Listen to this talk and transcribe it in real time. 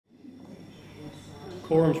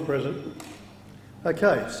Quorum's present.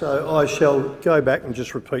 Okay, so I shall go back and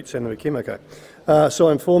just repeat Senator McKim. Okay. So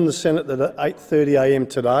I inform the Senate that at 8:30 a.m.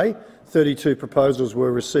 today, 32 proposals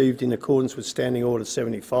were received in accordance with Standing Order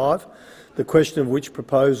 75. The question of which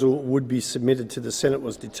proposal would be submitted to the Senate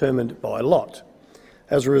was determined by lot.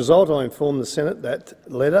 As a result, I inform the Senate that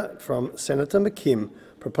letter from Senator McKim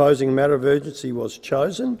proposing a matter of urgency was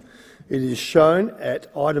chosen. It is shown at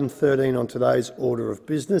item 13 on today's order of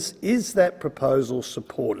business. Is that proposal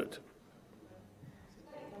supported?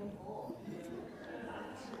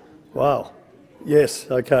 Wow.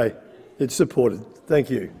 Yes, okay. It's supported. Thank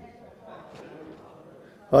you.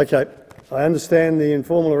 Okay. I understand the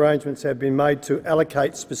informal arrangements have been made to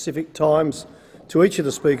allocate specific times to each of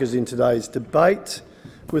the speakers in today's debate.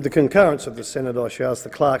 With the concurrence of the Senate, I shall ask the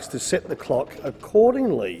clerks to set the clock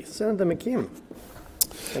accordingly. Senator McKim.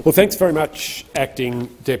 Well, thanks very much, Acting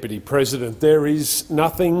Deputy President. There is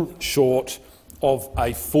nothing short of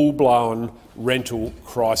a full-blown rental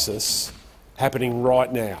crisis happening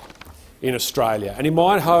right now in Australia. And in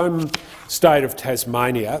my home state of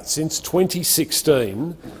Tasmania, since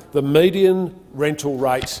 2016, the median rental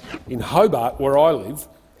rate in Hobart, where I live,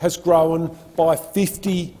 has grown by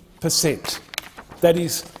 50%. That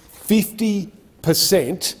is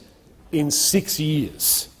 50% in 6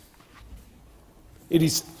 years. It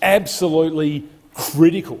is absolutely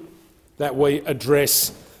critical that we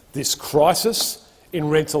address this crisis in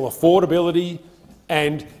rental affordability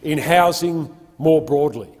and in housing more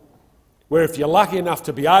broadly, where if you're lucky enough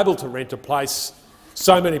to be able to rent a place,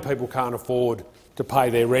 so many people can't afford to pay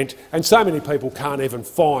their rent and so many people can't even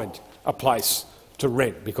find a place to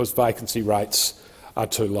rent because vacancy rates are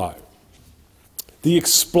too low. The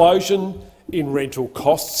explosion in rental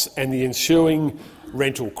costs and the ensuing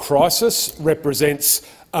rental crisis represents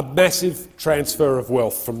a massive transfer of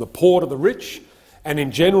wealth from the poor to the rich and,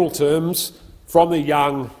 in general terms, from the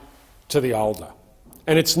young to the older.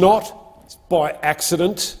 And it's not by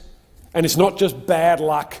accident, and it's not just bad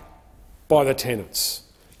luck by the tenants.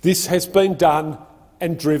 This has been done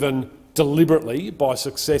and driven deliberately by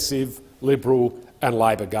successive Liberal and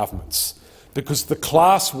Labor governments, because the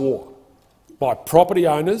class war by property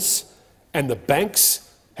owners and the banks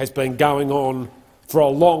has been going on for a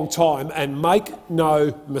long time, and make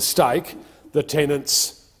no mistake, the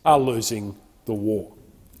tenants are losing the war.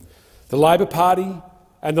 The Labor Party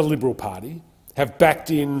and the Liberal Party have backed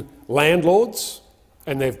in landlords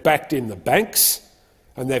and they've backed in the banks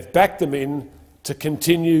and they've backed them in to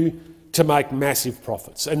continue to make massive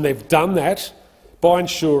profits. And they've done that by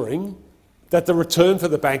ensuring that the return for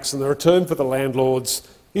the banks and the return for the landlords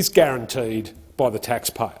is guaranteed by the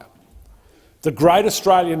taxpayer. The great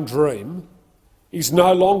Australian dream is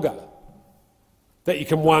no longer that you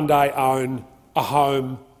can one day own a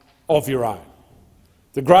home of your own.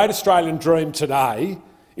 The great Australian dream today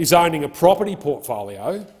is owning a property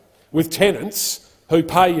portfolio with tenants who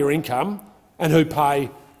pay your income and who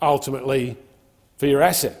pay ultimately for your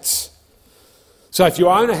assets. So if you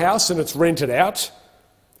own a house and it's rented out,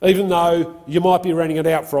 even though you might be renting it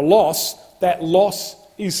out for a loss, that loss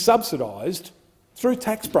is subsidised through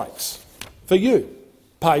tax breaks for you,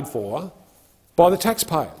 paid for by the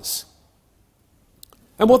taxpayers.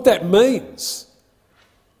 And what that means,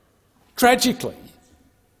 tragically,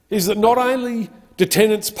 is that not only do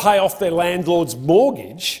tenants pay off their landlord's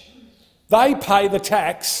mortgage, they pay the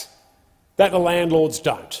tax that the landlords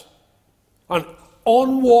don't. And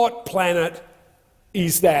on what planet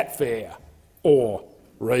is that fair or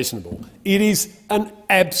reasonable? It is an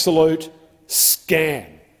absolute scam.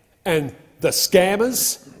 And the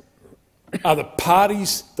scammers are the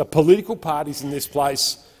parties, the political parties in this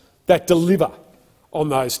place that deliver on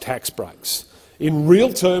those tax breaks. In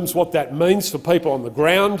real terms, what that means for people on the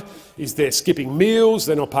ground is they're skipping meals,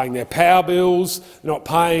 they're not paying their power bills, they're not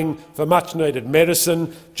paying for much-needed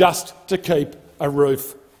medicine just to keep a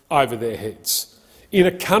roof over their heads. In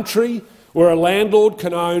a country where a landlord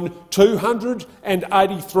can own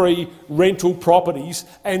 283 rental properties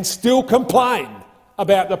and still complain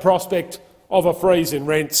about the prospect of a freeze in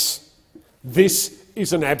rents, this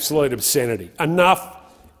is an absolute obscenity. Enough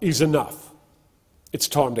is enough. It's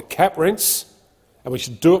time to cap rents, and we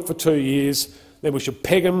should do it for 2 years, then we should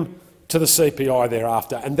peg them to the CPI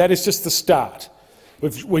thereafter, and that is just the start.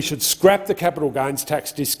 We should scrap the capital gains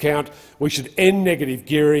tax discount, we should end negative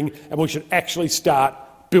gearing, and we should actually start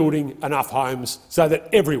building enough homes so that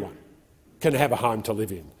everyone can have a home to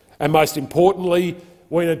live in. And most importantly,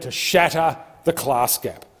 we need to shatter the class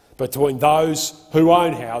gap between those who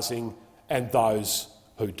own housing and those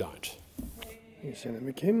who don't. Thank you, Senator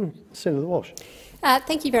McKim. Senator Walsh.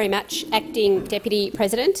 Thank you very much, Acting Deputy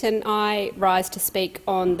President, and I rise to speak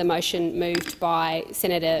on the motion moved by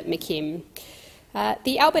Senator McKim.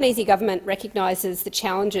 The Albanese government recognises the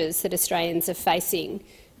challenges that Australians are facing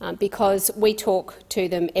because we talk to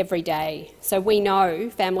them every day. So we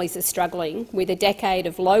know families are struggling with a decade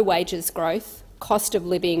of low wages growth, cost of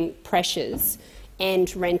living pressures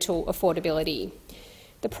and rental affordability.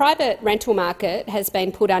 The private rental market has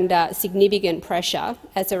been put under significant pressure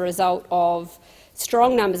as a result of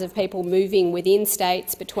strong numbers of people moving within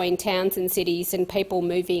states, between towns and cities, and people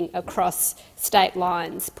moving across state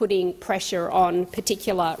lines, putting pressure on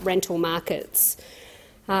particular rental markets.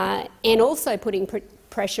 And also putting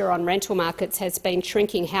pressure on rental markets has been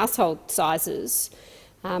shrinking household sizes,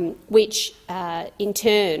 which in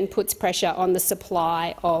turn puts pressure on the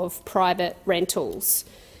supply of private rentals.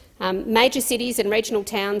 Major cities and regional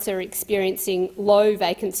towns are experiencing low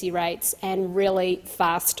vacancy rates and really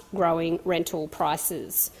fast-growing rental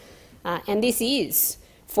prices. And this is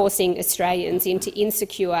forcing Australians into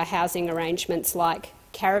insecure housing arrangements like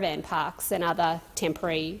caravan parks and other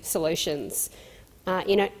temporary solutions.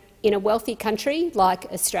 In a wealthy country like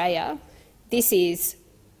Australia, this is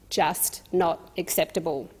just not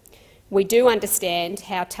acceptable. We do understand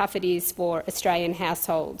how tough it is for Australian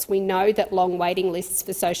households. We know that long waiting lists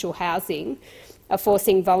for social housing are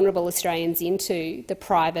forcing vulnerable Australians into the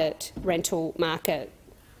private rental market.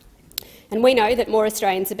 And we know that more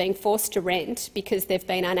Australians are being forced to rent because they've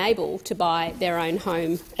been unable to buy their own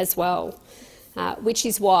home as well, which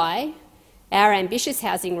is why our ambitious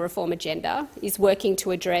housing reform agenda is working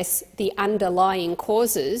to address the underlying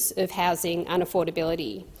causes of housing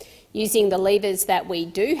unaffordability, using the levers that we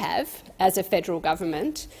do have as a federal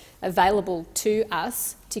government available to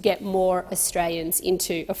us to get more Australians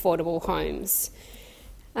into affordable homes.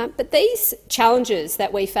 But these challenges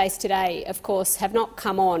that we face today, of course, have not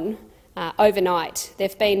come on overnight.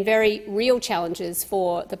 They've been very real challenges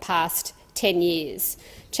for the past 10 years,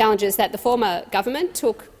 challenges that the former government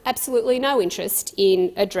took absolutely no interest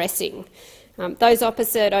in addressing. Those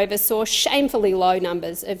opposite oversaw shamefully low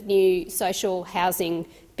numbers of new social housing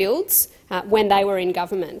builds when they were in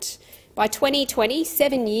government. By 2020,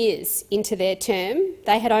 7 years into their term,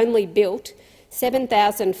 they had only built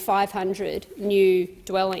 7,500 new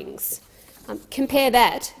dwellings. Compare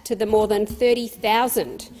that to the more than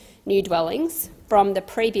 30,000 new dwellings from the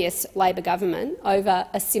previous Labor government over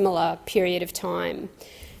a similar period of time.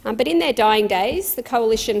 But in their dying days, the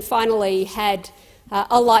coalition finally had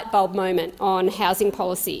a light bulb moment on housing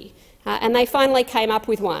policy, and they finally came up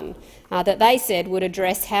with one that they said would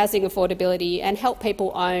address housing affordability and help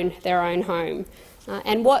people own their own home.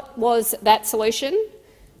 And what was that solution?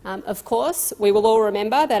 Of course, we will all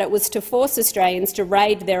remember that it was to force Australians to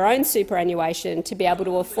raid their own superannuation to be able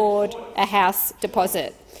to afford a house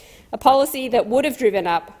deposit, a policy that would have driven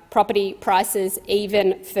up property prices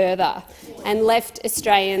even further and left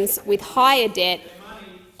Australians with higher debt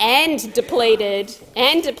and depleted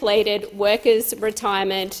workers'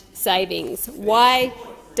 retirement savings. Why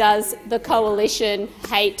does the coalition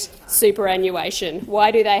hate superannuation?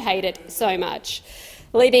 Why do they hate it so much?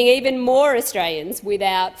 Leaving even more Australians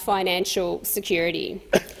without financial security.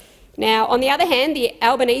 Now, on the other hand, the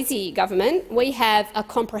Albanese government, we have a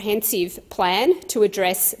comprehensive plan to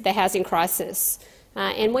address the housing crisis,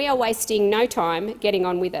 and we are wasting no time getting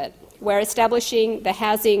on with it. We're establishing the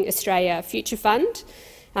Housing Australia Future Fund,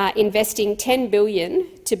 investing $10 billion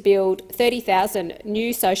to build 30,000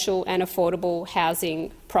 new social and affordable housing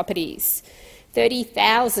properties.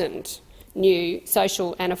 30,000 new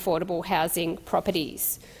social and affordable housing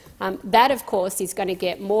properties. That, of course, is going to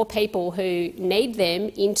get more people who need them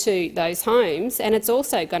into those homes, and it's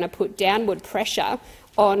also going to put downward pressure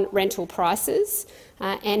on rental prices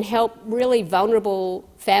and help really vulnerable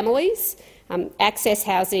families access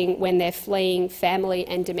housing when they're fleeing family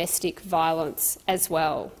and domestic violence as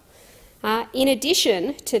well. In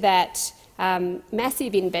addition to that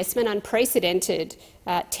massive investment, unprecedented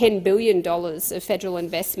 $10 billion of federal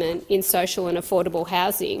investment in social and affordable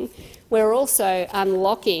housing, we're also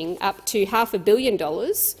unlocking up to $500 million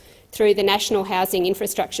through the National Housing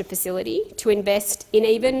Infrastructure Facility to invest in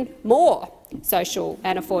even more social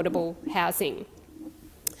and affordable housing.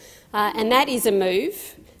 And that is a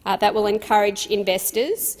move that will encourage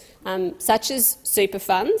investors, such as super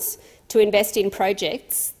funds, to invest in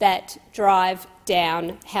projects that drive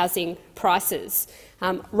down housing prices,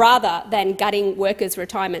 rather than gutting workers'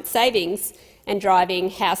 retirement savings and driving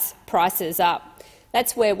house prices up.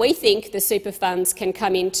 That's where we think the super funds can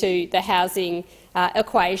come into the housing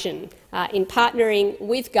equation, in partnering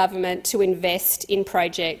with government to invest in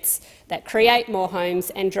projects that create more homes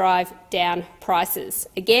and drive down prices.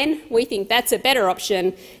 Again, we think that's a better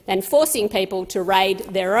option than forcing people to raid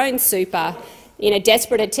their own super in a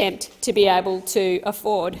desperate attempt to be able to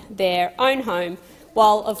afford their own home,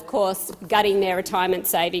 while, of course, gutting their retirement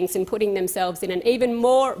savings and putting themselves in an even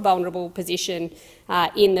more vulnerable position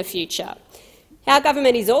in the future. Our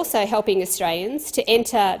government is also helping Australians to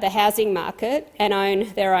enter the housing market and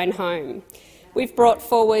own their own home. We've brought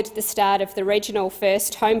forward the start of the regional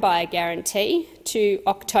first homebuyer guarantee to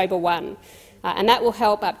October 1, and that will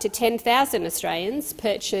help up to 10,000 Australians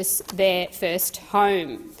purchase their first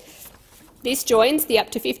home. This joins the up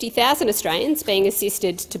to 50,000 Australians being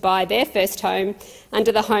assisted to buy their first home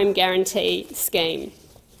under the Home Guarantee Scheme.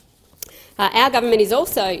 Our government is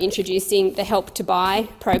also introducing the Help to Buy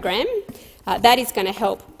program. That is going to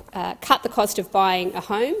help cut the cost of buying a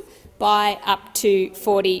home by up to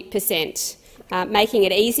 40%, making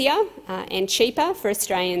it easier and cheaper for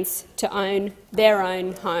Australians to own their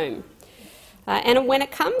own home. And when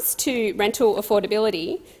it comes to rental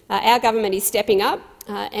affordability, our government is stepping up,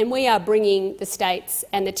 and we are bringing the states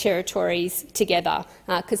and the territories together,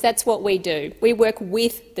 because that's what we do. We work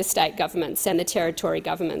with the state governments and the territory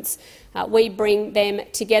governments. We bring them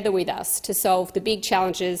together with us to solve the big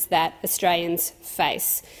challenges that Australians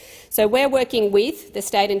face. So we're working with the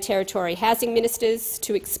state and territory housing ministers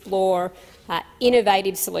to explore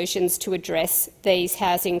innovative solutions to address these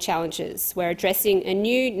housing challenges. We're addressing a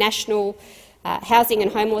new national housing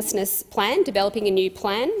and homelessness plan, developing a new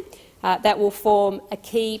plan that will form a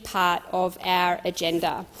key part of our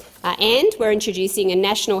agenda. And we're introducing a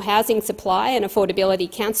National Housing Supply and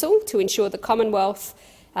Affordability Council to ensure the Commonwealth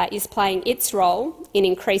is playing its role in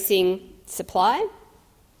increasing supply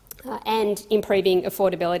and improving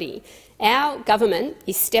affordability. Our government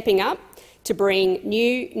is stepping up to bring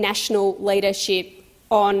new national leadership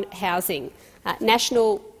on housing,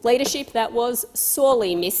 national leadership that was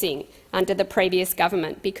sorely missing under the previous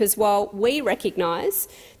government, because while we recognise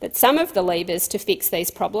that some of the levers to fix these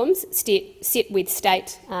problems sit with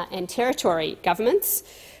state and territory governments,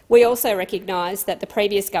 we also recognise that the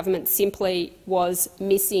previous government simply was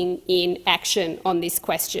missing in action on this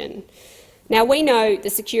question. Now, we know the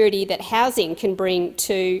security that housing can bring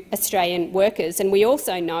to Australian workers, and we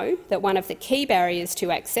also know that one of the key barriers to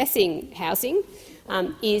accessing housing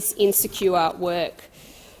is insecure work.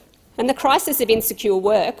 And the crisis of insecure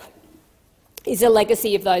work is a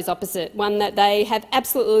legacy of those opposite, one that they have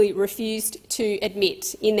absolutely refused to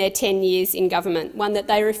admit in their 10 years in government, one that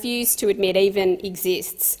they refuse to admit even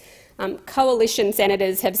exists. Coalition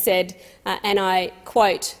senators have said, and I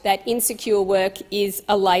quote, that insecure work is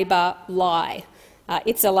a Labor lie.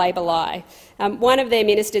 It's a Labor lie. One of their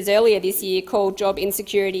ministers earlier this year called job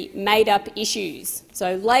insecurity made-up issues.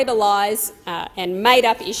 So Labor lies and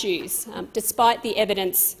made-up issues, despite the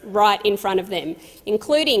evidence right in front of them,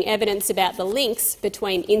 including evidence about the links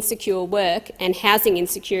between insecure work and housing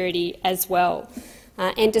insecurity as well,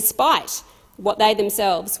 and despite what they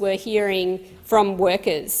themselves were hearing from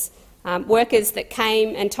workers. Workers that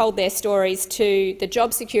came and told their stories to the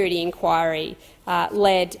job security inquiry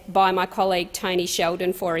led by my colleague Tony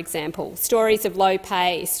Sheldon, for example. Stories of low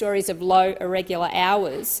pay, stories of low irregular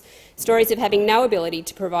hours, stories of having no ability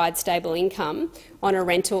to provide stable income on a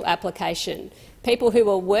rental application. People who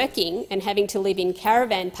are working and having to live in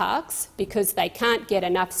caravan parks because they can't get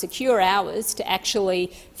enough secure hours to actually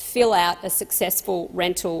fill out a successful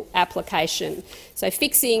rental application. So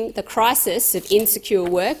fixing the crisis of insecure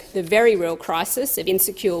work, the very real crisis of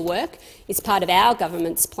insecure work, is part of our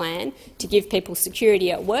government's plan to give people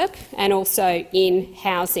security at work and also in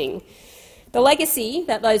housing. The legacy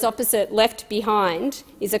that those opposite left behind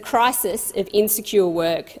is a crisis of insecure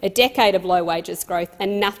work, a decade of low wages growth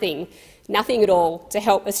and nothing at all to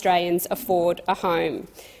help Australians afford a home.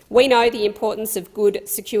 We know the importance of good,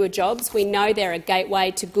 secure jobs. We know they're a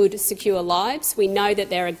gateway to good, secure lives. We know that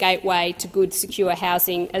they're a gateway to good, secure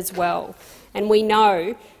housing as well. And we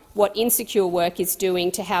know what insecure work is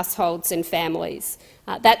doing to households and families.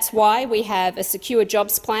 That's why we have a secure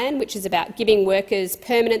jobs plan, which is about giving workers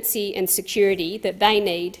permanency and security that they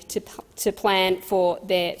need to plan for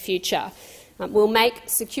their future. We'll make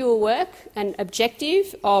secure work an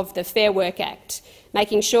objective of the Fair Work Act,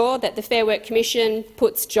 making sure that the Fair Work Commission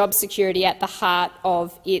puts job security at the heart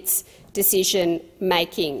of its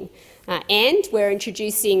decision-making. And we're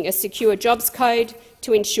introducing a secure jobs code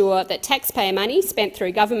to ensure that taxpayer money spent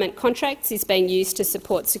through government contracts is being used to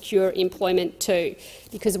support secure employment too,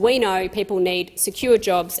 because we know people need secure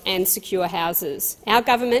jobs and secure houses. Our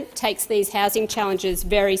government takes these housing challenges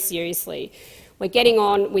very seriously. We're getting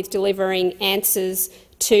on with delivering answers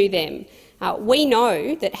to them. We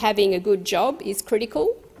know that having a good job is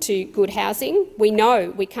critical to good housing. We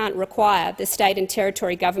know we can't require the state and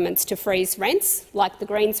territory governments to freeze rents like the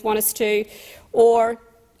Greens want us to, or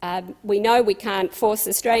we know we can't force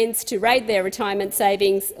Australians to raid their retirement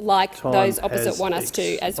savings like those opposite want us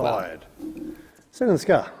to as well. Senator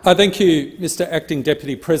Scarr. Thank you, Mr Acting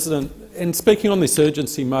Deputy President. And speaking on this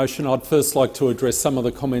urgency motion, I'd first like to address some of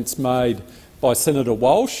the comments made by Senator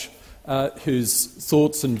Walsh, whose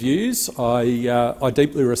thoughts and views I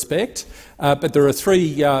deeply respect. But there are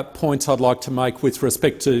three points I'd like to make with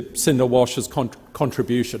respect to Senator Walsh's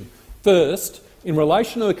contribution. First, in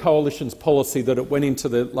relation to the Coalition's policy that it went into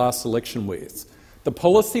the last election with, the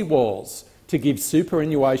policy was to give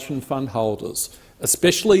superannuation fund holders,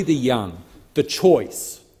 especially the young, the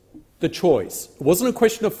choice. It wasn't a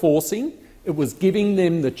question of forcing, it was giving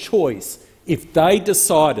them the choice if they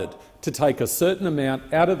decided to take a certain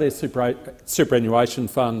amount out of their superannuation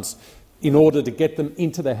funds in order to get them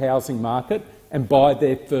into the housing market and buy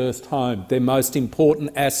their first home, their most important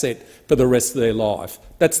asset for the rest of their life.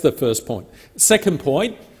 That's the first point. Second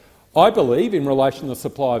point, I believe in relation to the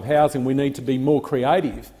supply of housing we need to be more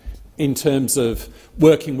creative in terms of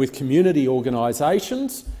working with community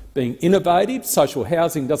organisations, being innovative. Social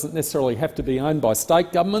housing doesn't necessarily have to be owned by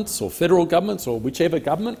state governments or federal governments or whichever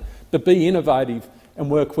government, but be innovative and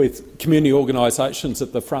work with community organisations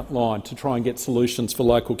at the front line to try and get solutions for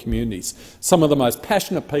local communities. Some of the most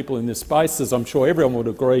passionate people in this space, as I'm sure everyone would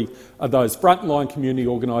agree, are those frontline community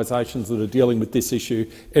organisations that are dealing with this issue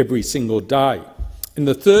every single day. And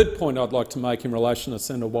the third point I'd like to make in relation to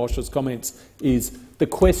Senator Walsh's comments is the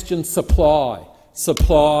question supply.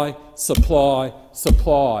 Supply, supply,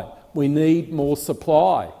 supply. We need more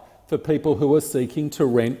supply for people who are seeking to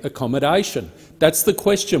rent accommodation. That's the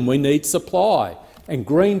question. We need supply. And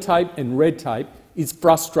green tape and red tape is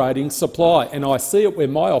frustrating supply. And I see it where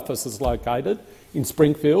my office is located, in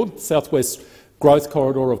Springfield, southwest growth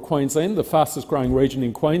corridor of Queensland, the fastest growing region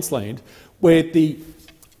in Queensland, where the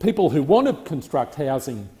people who want to construct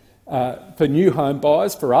housing for new home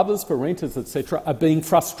buyers, for others, for renters, etc., are being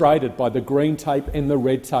frustrated by the green tape and the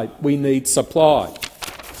red tape. We need supply.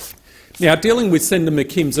 Now, dealing with Senator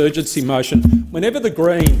McKim's urgency motion, whenever the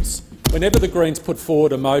Greens put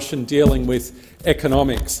forward a motion dealing with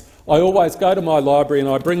economics, I always go to my library and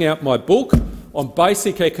I bring out my book on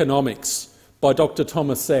basic economics by Dr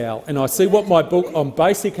Thomas Sowell, and I see what my book on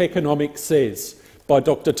basic economics says by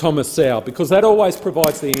Dr Thomas Sowell, because that always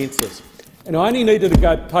provides the answers. And I only needed to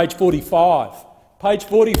go to page 45. Page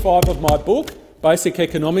 45 of my book, Basic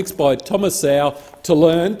Economics by Thomas Sowell, to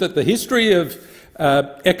learn that the history of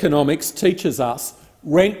economics teaches us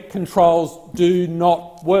rent controls do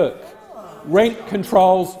not work. Rent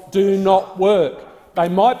controls do not work. They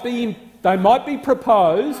might be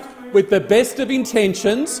proposed with the best of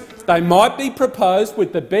intentions. They might be proposed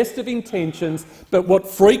with the best of intentions, but what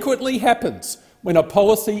frequently happens when a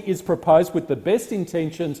policy is proposed with the best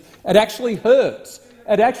intentions, it actually hurts.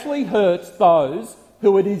 It actually hurts those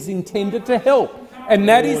who it is intended to help, and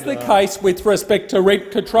that is the case with respect to rent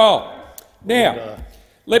control. Now,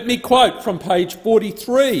 let me quote from page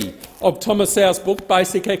 43 of Thomas Sowell's book,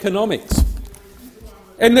 Basic Economics.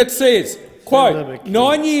 And it says, quote,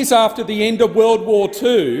 9 years after the end of World War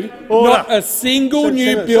II, not a single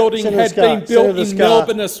new building had been built in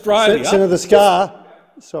Melbourne, Australia. Senator Scarr.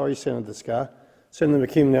 Sorry, Senator Scarr. Senator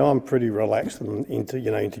McKim, now I'm pretty relaxed into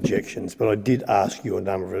interjections, but I did ask you a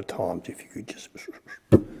number of times if you could just...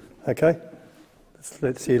 Okay?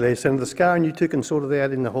 Let's see there, Senator Scarr, and you two can sort it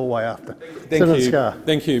out in the hallway after. Senator Scarr.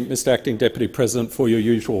 Thank you, Mr Acting Deputy President, for your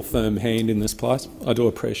usual firm hand in this place. I do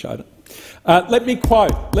appreciate it. Let me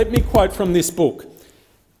quote from this book.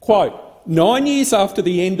 Quote, 9 years after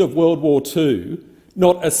the end of World War II,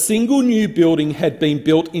 not a single new building had been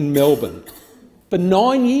built in Melbourne. For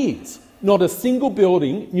 9 years, not a single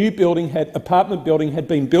apartment building had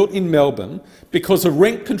been built in Melbourne because of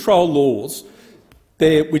rent control laws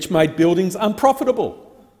there which made buildings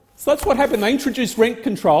unprofitable. So that's what happened. They introduced rent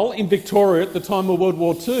control in Victoria at the time of World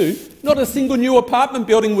War II. Not a single new apartment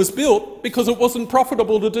building was built because it wasn't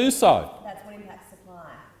profitable to do so. That's what impacts supply.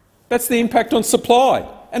 That's the impact on supply.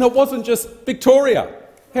 And it wasn't just Victoria.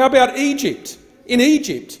 How about Egypt? In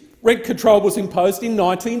Egypt, rent control was imposed in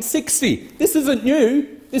 1960. This isn't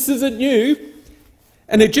new. This isn't new.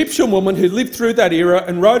 An Egyptian woman who lived through that era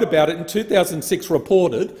and wrote about it in 2006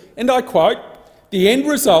 reported, and I quote, The end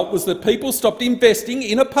result was that people stopped investing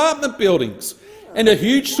in apartment buildings, and a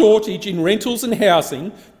huge shortage in rentals and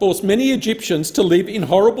housing forced many Egyptians to live in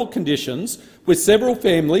horrible conditions, with several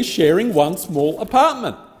families sharing one small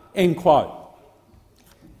apartment." End quote.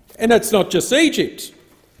 And it's not just Egypt.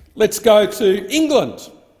 Let's go to England.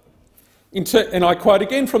 And I quote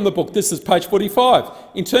again from the book, this is page 45.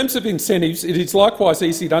 "In terms of incentives, it is likewise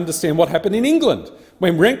easy to understand what happened in England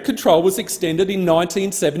when rent control was extended in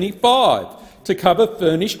 1975 to cover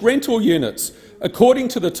furnished rental units. According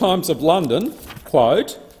to the Times of London,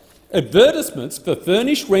 quote, advertisements for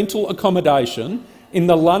furnished rental accommodation in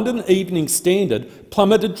the London Evening Standard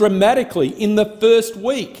plummeted dramatically in the first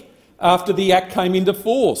week after the Act came into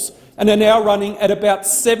force and are now running at about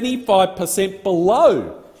 75%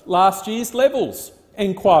 below last year's levels."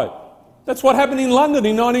 End quote. That's what happened in London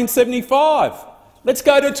in 1975. Let's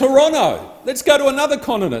go to Toronto. Let's go to another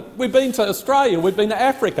continent. We've been to Australia, we've been to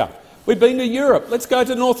Africa, we've been to Europe. Let's go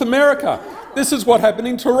to North America. This is what happened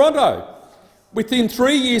in Toronto. Within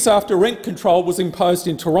 3 years after rent control was imposed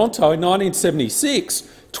in Toronto in 1976,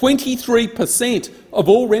 23% of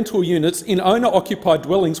all rental units in owner-occupied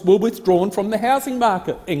dwellings were withdrawn from the housing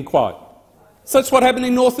market. End quote. So that's what happened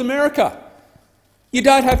in North America. You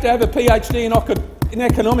don't have to have a PhD in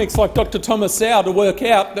economics like Dr Thomas Sowell to work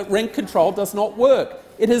out that rent control does not work.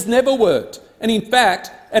 It has never worked. And in fact,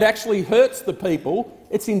 it actually hurts the people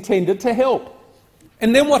it's intended to help.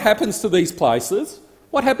 And then what happens to these places?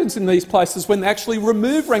 What happens in these places when they actually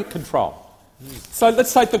remove rent control? So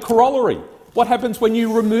let's take the corollary. What happens when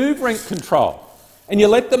you remove rent control and you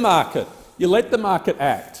let the market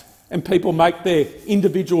act and people make their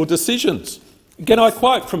individual decisions? Again, I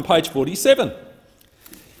quote from page 47.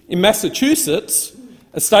 "In Massachusetts,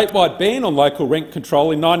 a statewide ban on local rent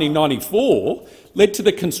control in 1994 led to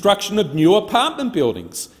the construction of new apartment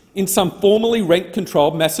buildings in some formerly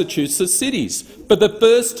rent-controlled Massachusetts cities for the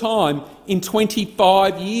first time in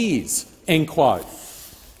 25 years." End quote.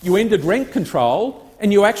 You ended rent control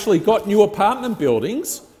and you actually got new apartment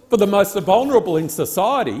buildings for the most vulnerable in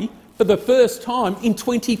society for the first time in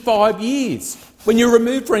 25 years when you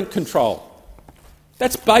removed rent control.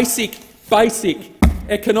 That's basic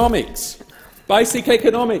economics. Basic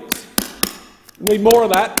economics. We need more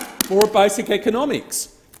of that, more of basic economics.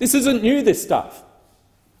 This isn't new, this stuff.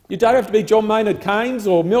 You don't have to be John Maynard Keynes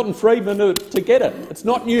or Milton Friedman to get it. It's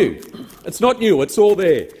not new. It's not new. It's all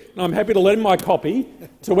there. And I'm happy to lend my copy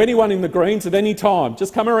to anyone in the Greens at any time.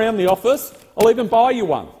 Just come around the office. I'll even buy you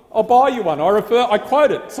one. I'll buy you one. I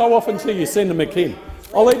quote it so often to you, Senator McKim.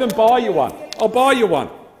 I'll even buy you one. I'll buy you one.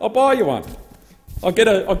 I'll buy you one. I'll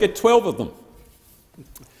get 12 of them.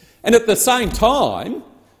 And at the same time,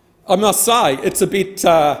 I must say it's a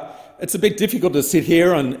bit difficult to sit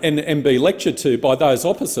here and be lectured to by those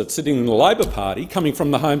opposite sitting in the Labor Party, coming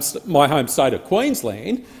from my home state of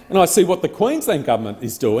Queensland, and I see what the Queensland government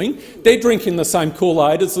is doing. They're drinking the same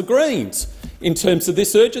Kool-Aid as the Greens in terms of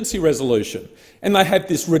this urgency resolution. And they have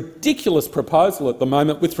this ridiculous proposal at the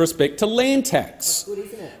moment with respect to land tax,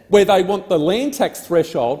 where they want the land tax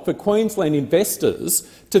threshold for Queensland investors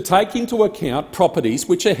to take into account properties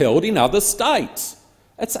which are held in other states.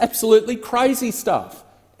 That's absolutely crazy stuff.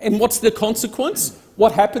 And what's the consequence?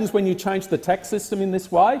 What happens when you change the tax system in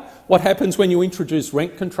this way? What happens when you introduce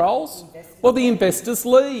rent controls? Well, the investors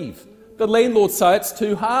leave. The landlords say it's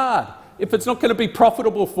too hard. If it's not going to be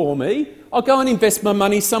profitable for me, I'll go and invest my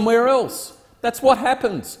money somewhere else. That's what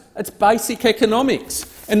happens. It's basic economics.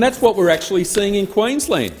 And that's what we're actually seeing in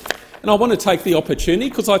Queensland. And I want to take the opportunity,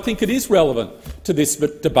 because I think it is relevant to this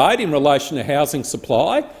debate in relation to housing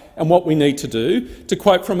supply and what we need to do, to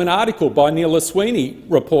quote from an article by Neela Sweeney,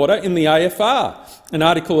 reporter in the AFR, an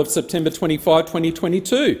article of September 25,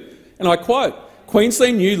 2022. And I quote,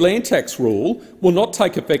 "Queensland new land tax rule will not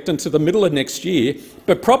take effect until the middle of next year,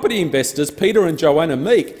 but property investors Peter and Joanna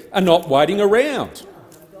Meek are not waiting around."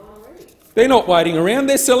 They're not waiting around,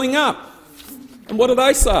 they're selling up. And what do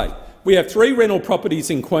they say? "We have 3 rental properties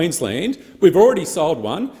in Queensland, we've already sold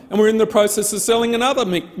one, and we're in the process of selling another,"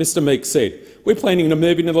 Mr Meek said. "We're planning to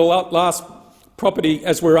move into the last property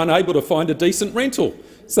as we're unable to find a decent rental.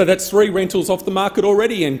 So that's 3 rentals off the market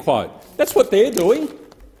already," end quote. That's what they're doing.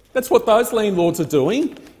 That's what those landlords are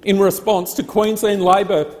doing in response to Queensland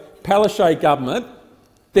Labor Palaszczuk government,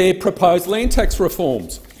 their proposed land tax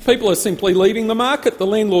reforms. People are simply leaving the market. The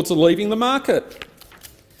landlords are leaving the market.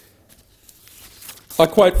 I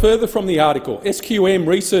quote further from the article. SQM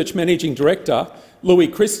Research Managing Director Louis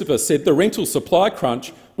Christopher said the rental supply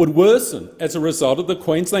crunch would worsen as a result of the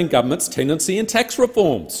Queensland Government's tenancy and tax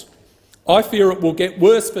reforms. "I fear it will get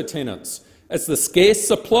worse for tenants as the scarce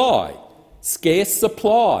supply,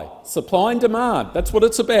 supply and demand, that's what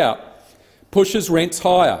it's about, pushes rents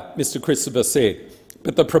higher, Mr Christopher said,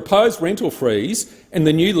 but the proposed rental freeze and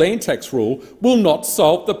the new land tax rule will not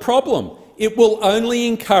solve the problem. It will only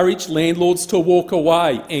encourage landlords to walk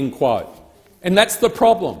away, end quote. And that's the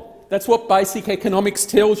problem. That's what basic economics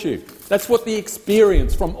tells you. That's what the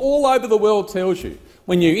experience from all over the world tells you.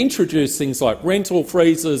 When you introduce things like rental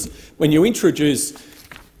freezes, when you introduce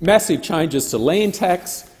massive changes to land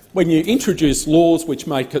tax, when you introduce laws which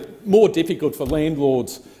make it more difficult for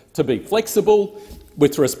landlords to be flexible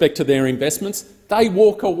with respect to their investments, they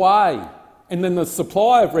walk away. And then the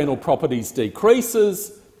supply of rental properties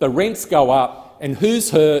decreases, the rents go up, and who's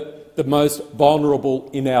hurt? The most vulnerable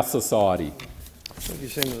in our society. Thank you,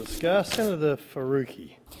 Senator Scarr. Senator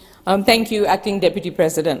Faruqi. Thank you, Acting Deputy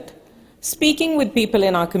President. Speaking with people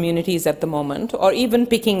in our communities at the moment, or even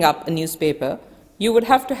picking up a newspaper, you would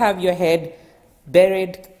have to have your head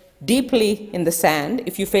buried deeply in the sand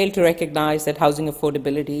if you fail to recognise that housing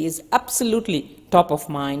affordability is absolutely top of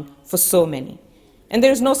mind for so many. And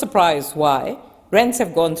there is no surprise why. Rents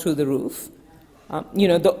have gone through the roof.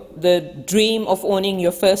 The dream of owning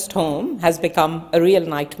your first home has become a real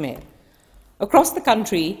nightmare. Across the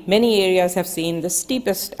country, many areas have seen the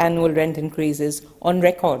steepest annual rent increases on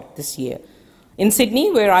record this year. In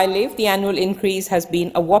Sydney, where I live, the annual increase has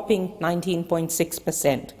been a whopping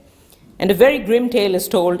 19.6%. And a very grim tale is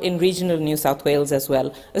told in regional New South Wales as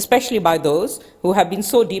well, especially by those who have been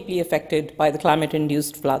so deeply affected by the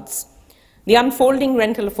climate-induced floods. The unfolding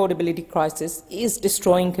rental affordability crisis is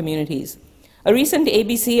destroying communities. A recent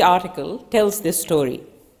ABC article tells this story.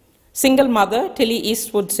 Single mother Tilly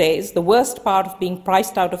Eastwood says the worst part of being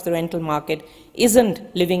priced out of the rental market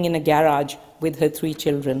isn't living in a garage with her 3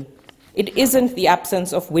 children. It isn't the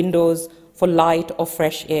absence of windows for light or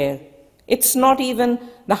fresh air. It's not even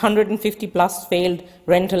the 150-plus failed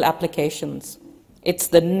rental applications. It's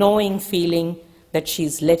the gnawing feeling that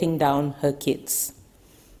she's letting down her kids.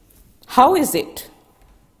 How is it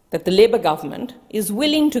that the Labor government is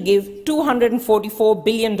willing to give $244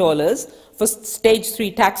 billion for Stage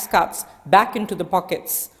 3 tax cuts back into the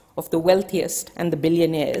pockets of the wealthiest and the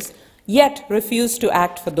billionaires, yet refuse to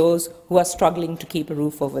act for those who are struggling to keep a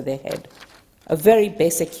roof over their head? A very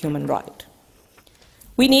basic human right.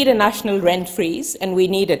 We need a national rent freeze, and we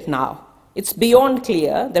need it now. It's beyond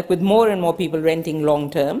clear that with more and more people renting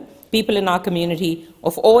long-term, people in our community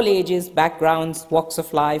of all ages, backgrounds, walks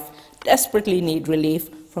of life desperately need relief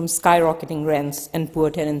from skyrocketing rents and poor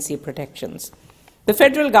tenancy protections. The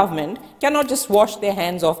federal government cannot just wash their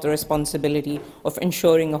hands off the responsibility of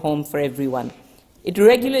ensuring a home for everyone. It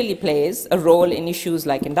regularly plays a role in issues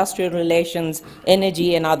like industrial relations,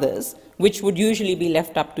 energy and others, which would usually be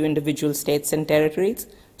left up to individual states and territories.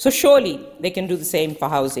 So surely they can do the same for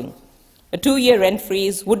housing. A 2-year rent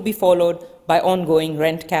freeze would be followed by ongoing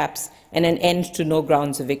rent caps and an end to no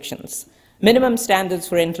grounds evictions, minimum standards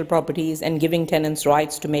for rental properties and giving tenants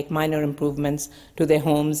rights to make minor improvements to their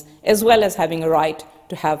homes, as well as having a right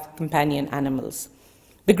to have companion animals.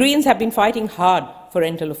 The Greens have been fighting hard for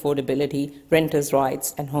rental affordability, renters'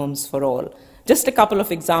 rights and homes for all. Just a couple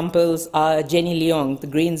of examples are Jenny Leong, the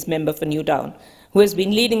Greens member for Newtown, who has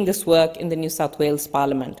been leading this work in the New South Wales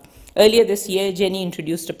Parliament. Earlier this year, Jenny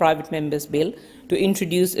introduced a private member's bill to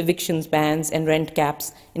introduce evictions bans and rent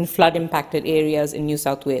caps in flood-impacted areas in New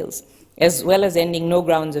South Wales, as well as ending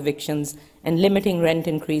no-grounds evictions and limiting rent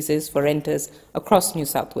increases for renters across New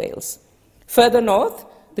South Wales. Further north,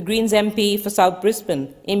 the Greens MP for South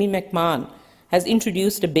Brisbane, Amy McMahon, has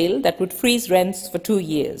introduced a bill that would freeze rents for 2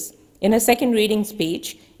 years. In her second reading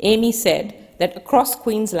speech, Amy said that across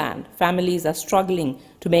Queensland, families are struggling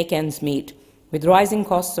to make ends meet, with rising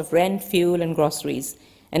costs of rent, fuel and groceries,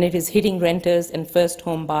 and it is hitting renters and first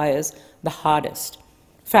home buyers the hardest.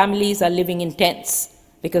 Families are living in tents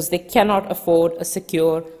because they cannot afford a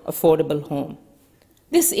secure, affordable home.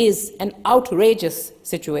 This is an outrageous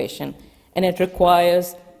situation, and it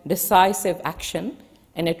requires decisive action,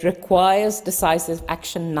 and it requires decisive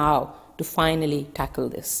action now to finally tackle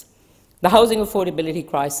this. The housing affordability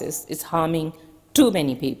crisis is harming too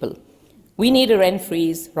many people. We need a rent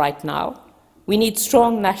freeze right now. We need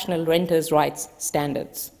strong national renters' rights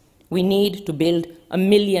standards. We need to build 1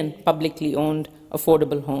 million publicly owned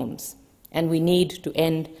affordable homes. And we need to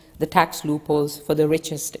end the tax loopholes for the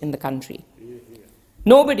richest in the country.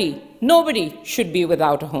 Nobody should be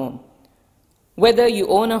without a home. Whether you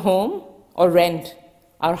own a home or rent,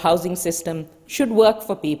 our housing system should work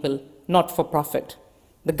for people, not for profit.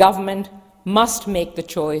 The government must make the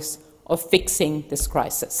choice of fixing this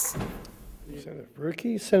crisis. Senator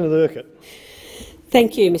Faruqi. Senator Urquhart.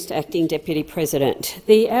 Thank you, Mr Acting Deputy President.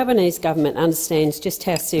 The Albanese government understands just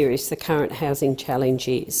how serious the current housing challenge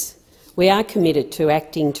is. We are committed to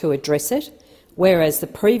acting to address it, whereas the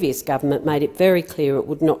previous government made it very clear it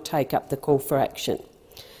would not take up the call for action.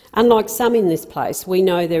 Unlike some in this place, we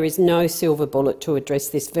know there is no silver bullet to address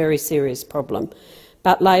this very serious problem,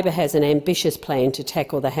 but Labor has an ambitious plan to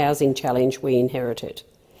tackle the housing challenge we inherited.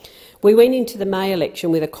 We went into the May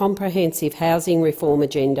election with a comprehensive housing reform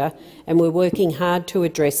agenda, and we're working hard to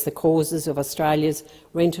address the causes of Australia's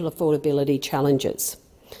rental affordability challenges.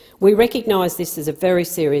 We recognise this as a very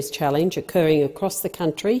serious challenge occurring across the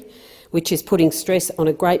country, which is putting stress on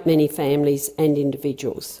a great many families and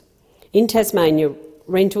individuals. In Tasmania,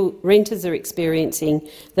 renters are experiencing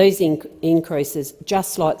these increases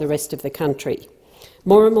just like the rest of the country.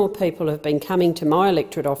 More and more people have been coming to my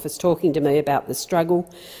electorate office talking to me about the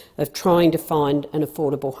struggle of trying to find an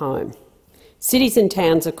affordable home. Cities and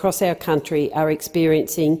towns across our country are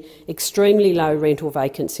experiencing extremely low rental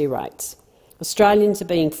vacancy rates. Australians are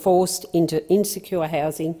being forced into insecure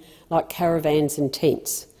housing like caravans and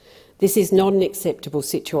tents. This is not an acceptable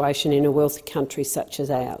situation in a wealthy country such as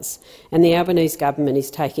ours, and the Albanese government is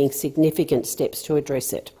taking significant steps to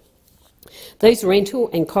address it. These rental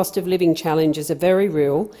and cost of living challenges are very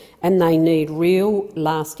real, and they need real,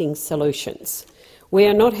 lasting solutions. We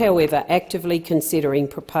are not, however, actively considering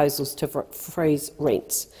proposals to freeze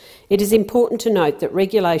rents. It is important to note that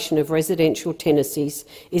regulation of residential tenancies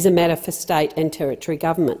is a matter for state and territory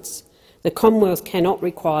governments. The Commonwealth cannot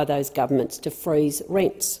require those governments to freeze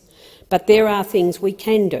rents. But there are things we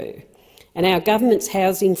can do, and our government's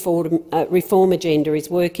housing reform agenda is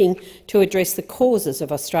working to address the causes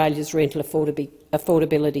of Australia's rental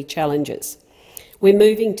affordability challenges. We're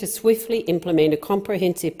moving to swiftly implement a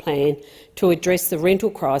comprehensive plan to address the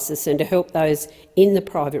rental crisis and to help those in the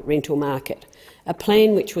private rental market, a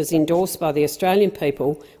plan which was endorsed by the Australian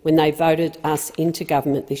people when they voted us into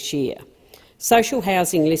government this year. Social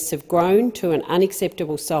housing lists have grown to an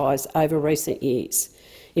unacceptable size over recent years.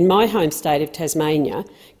 In my home state of Tasmania,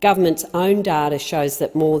 government's own data shows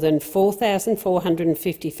that more than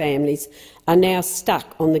 4,450 families are now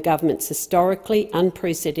stuck on the government's historically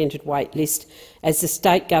unprecedented wait list as the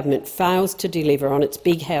state government fails to deliver on its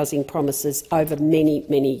big housing promises over many,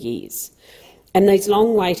 many years. And these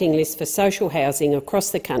long waiting lists for social housing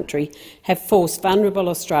across the country have forced vulnerable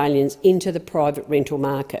Australians into the private rental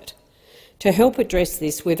market. To help address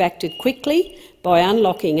this, we've acted quickly by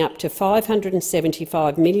unlocking up to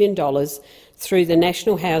 $575 million through the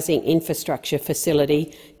National Housing Infrastructure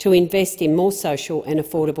Facility to invest in more social and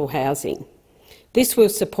affordable housing. This will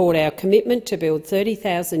support our commitment to build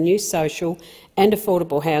 30,000 new social and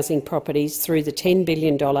affordable housing properties through the $10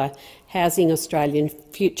 billion Housing Australian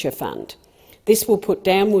Future Fund. This will put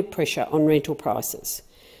downward pressure on rental prices.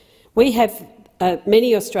 We have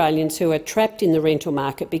many Australians who are trapped in the rental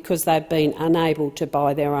market because they've been unable to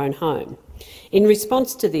buy their own home. In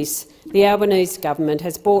response to this, the Albanese government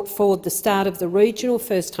has brought forward the start of the regional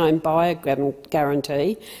first home buyer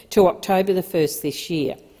guarantee to October the 1st this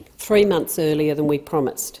year, 3 months earlier than we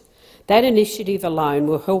promised. That initiative alone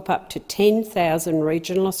will help up to 10,000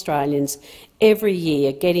 regional Australians every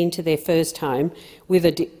year get into their first home with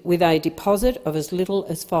a deposit of as little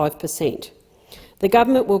as 5%. The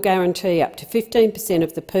government will guarantee up to 15%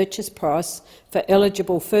 of the purchase price for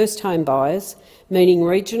eligible first home buyers, meaning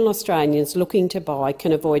regional Australians looking to buy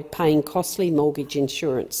can avoid paying costly mortgage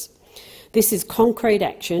insurance. This is concrete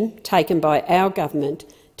action taken by our government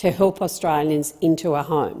to help Australians into a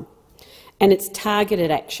home. And it's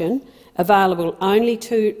targeted action available only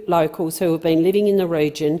to locals who have been living in the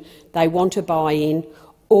region they want to buy in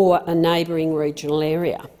or a neighbouring regional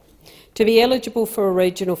area. To be eligible for a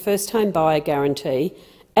regional first home buyer guarantee,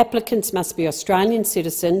 applicants must be Australian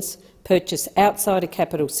citizens, purchase outside a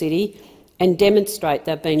capital city and demonstrate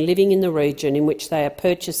they've been living in the region in which they are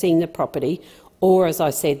purchasing the property or, as I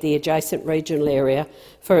said, the adjacent regional area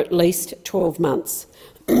for at least 12 months.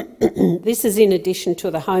 This is in addition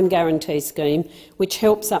to the Home Guarantee Scheme, which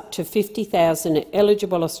helps up to 50,000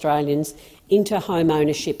 eligible Australians into home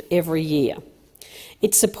ownership every year.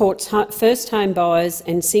 It supports first home buyers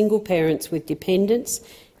and single parents with dependents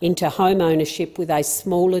into home ownership with a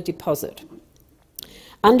smaller deposit.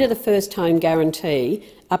 Under the first home guarantee,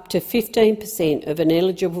 up to 15% of an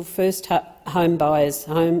eligible first home buyer's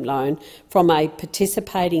home loan from a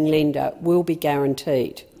participating lender will be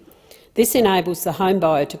guaranteed. This enables the home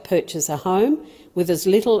buyer to purchase a home with as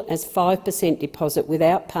little as 5% deposit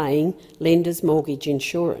without paying lender's mortgage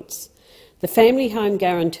insurance. The Family Home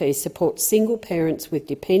Guarantee supports single parents with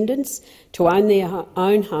dependents to own their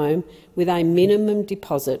own home with a minimum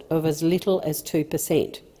deposit of as little as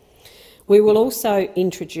 2%. We will also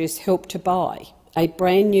introduce Help to Buy, a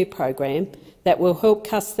brand new program that will help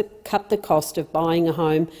cut the cost of buying a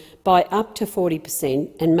home by up to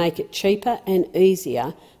 40% and make it cheaper and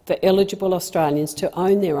easier for eligible Australians to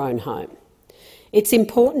own their own home. It's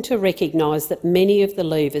important to recognise that many of the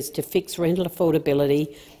levers to fix rental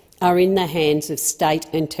affordability are in the hands of state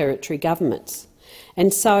and territory governments.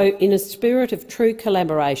 And so, in a spirit of true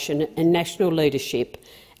collaboration and national leadership,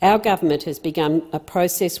 our government has begun a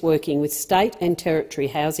process working with state and territory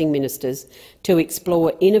housing ministers to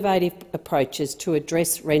explore innovative approaches to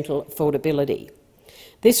address rental affordability.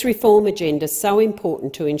 This reform agenda is so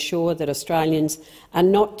important to ensure that Australians are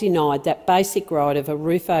not denied that basic right of a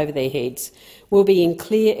roof over their heads will be in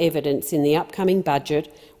clear evidence in the upcoming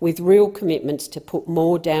budget, with real commitments to put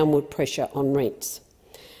more downward pressure on rents.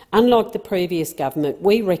 Unlike the previous government,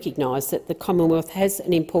 we recognise that the Commonwealth has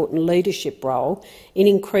an important leadership role in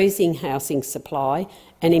increasing housing supply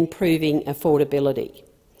and improving affordability.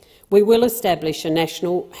 We will establish a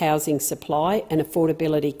National Housing Supply and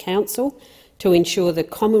Affordability Council to ensure the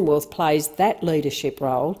Commonwealth plays that leadership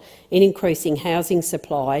role in increasing housing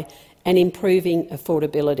supply and improving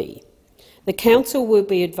affordability. The Council will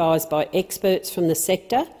be advised by experts from the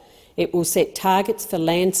sector. It will set targets for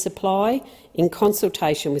land supply in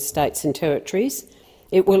consultation with states and territories.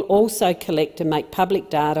 It will also collect and make public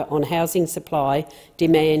data on housing supply,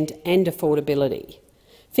 demand and affordability.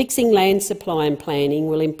 Fixing land supply and planning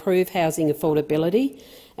will improve housing affordability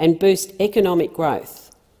and boost economic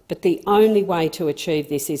growth. But the only way to achieve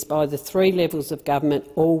this is by the three levels of government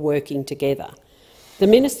all working together. The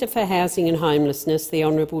Minister for Housing and Homelessness, the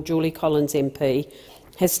Honourable Julie Collins MP,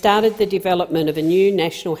 has started the development of a new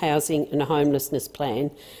National Housing and Homelessness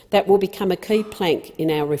Plan that will become a key plank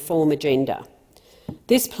in our reform agenda.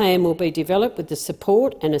 This plan will be developed with the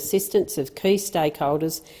support and assistance of key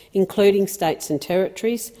stakeholders, including states and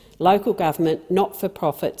territories, local government,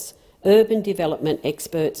 not-for-profits, urban development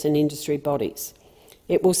experts and industry bodies.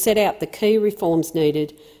 It will set out the key reforms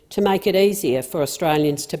needed to make it easier for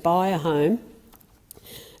Australians to buy a home,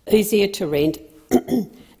 easier to rent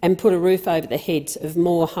and put a roof over the heads of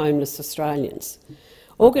more homeless Australians.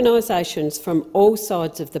 Organisations from all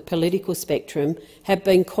sides of the political spectrum have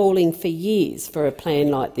been calling for years for a plan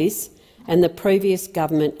like this, and the previous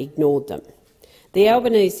government ignored them. The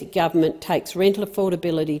Albanese government takes rental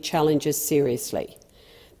affordability challenges seriously.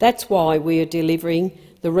 That's why we are delivering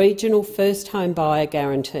the regional first home buyer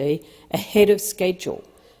guarantee ahead of schedule,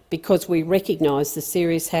 because we recognise the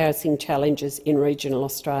serious housing challenges in regional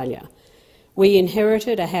Australia. We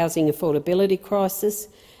inherited a housing affordability crisis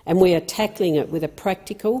and we are tackling it with a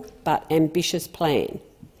practical but ambitious plan.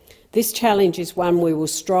 This challenge is one we will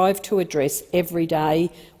strive to address every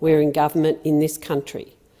day we're in government in this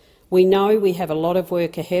country. We know we have a lot of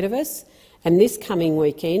work ahead of us, and this coming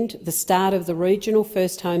weekend, the start of the regional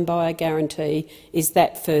first home buyer guarantee is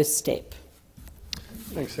that first step.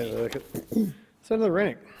 Thanks, Senator Urquhart. Senator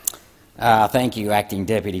Rennick. Thank you, Acting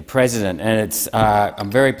Deputy President. And I'm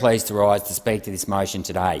very pleased to rise to speak to this motion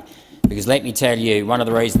today, because let me tell you, one of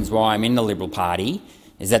the reasons why I'm in the Liberal Party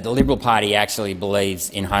is that the Liberal Party actually believes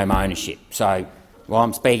in home ownership. So while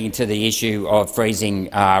I'm speaking to the issue of freezing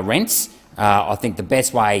rents, I think the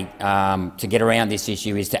best way to get around this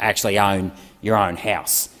issue is to actually own your own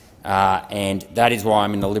house. And that is why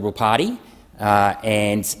I'm in the Liberal Party.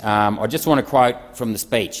 I just want to quote from the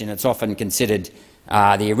speech, and it's often considered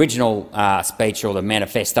the original speech, or the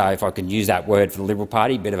manifesto, if I can use that word, for the Liberal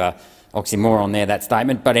Party. A bit of an oxymoron there, that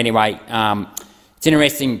statement. But anyway, it's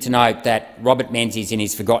interesting to note that Robert Menzies, in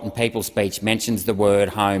his Forgotten People speech, mentions the word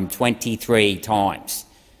home 23 times.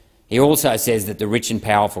 He also says that the rich and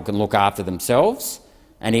powerful can look after themselves,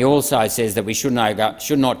 and he also says that we should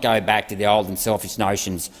not go back to the old and selfish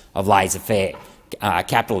notions of laissez-faire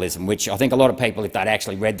capitalism, which I think a lot of people, if they'd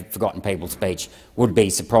actually read the Forgotten People speech, would be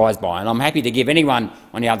surprised by. And I'm happy to give anyone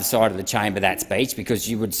on the other side of the chamber that speech, because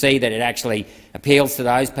you would see that it actually appeals to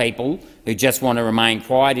those people who just want to remain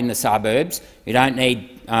quiet in the suburbs, who don't need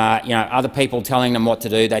other people telling them what to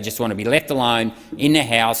do. They just want to be left alone in their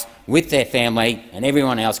house with their family, and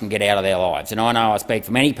everyone else can get out of their lives. And I know I speak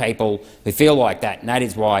for many people who feel like that, and that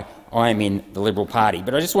is why I am in the Liberal Party.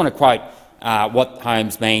 But I just want to quote what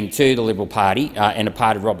homes mean to the Liberal Party and a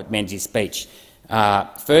part of Robert Menzies' speech.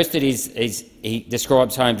 First, he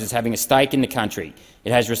describes homes as having a stake in the country.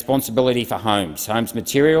 It has responsibility for homes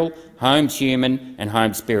material, homes human and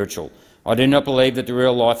homes spiritual. I do not believe that the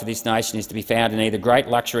real life of this nation is to be found in either great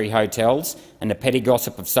luxury hotels and the petty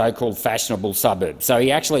gossip of so-called fashionable suburbs. So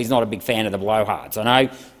he actually is not a big fan of the blowhards. I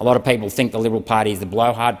know a lot of people think the Liberal Party is the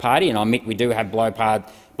blowhard party, and I admit we do have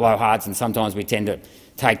blowhards, and sometimes we tend to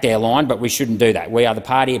take their line, but we shouldn't do that. We are the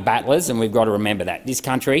party of battlers, and we've got to remember that. This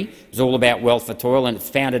country is all about wealth for toil, and it's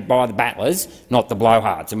founded by the battlers, not the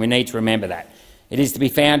blowhards, and we need to remember that. It is to be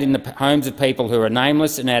found in the homes of people who are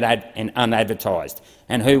nameless and unadvertised,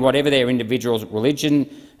 and who, whatever their individual religion,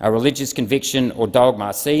 religious conviction or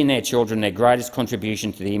dogma, see in their children their greatest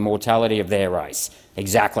contribution to the immortality of their race.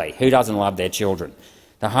 Exactly. Who doesn't love their children?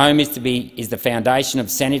 The home is the foundation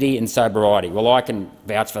of sanity and sobriety. Well, I can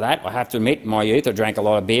vouch for that. I have to admit, in my youth, I drank a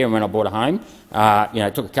lot of beer, and when I bought a home,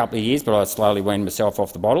 it took a couple of years, but I slowly weaned myself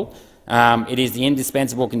off the bottle. It is the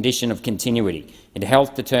indispensable condition of continuity.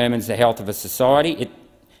 Health determines the health of a society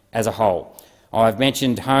as a whole. I've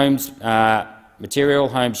mentioned homes material,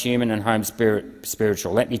 homes human and homes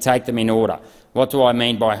spiritual. Let me take them in order. What do I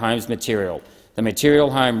mean by homes material? The material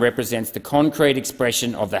home represents the concrete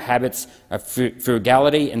expression of the habits of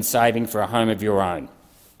frugality and saving for a home of your own.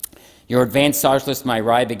 Your advanced socialist may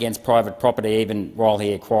rave against private property even while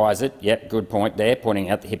he acquires it. Yep, good point there, pointing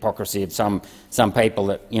out the hypocrisy of some people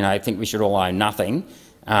that think we should all own nothing,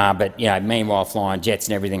 but meanwhile flying jets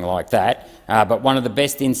and everything like that. But one of the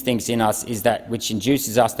best instincts in us is that which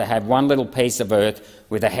induces us to have one little piece of earth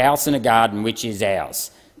with a house and a garden which is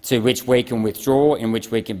ours, to which we can withdraw, in which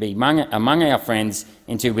we can be among our friends,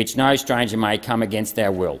 into which no stranger may come against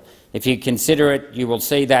our will. If you consider it, you will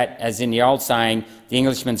see that, as in the old saying, the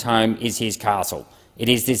Englishman's home is his castle. It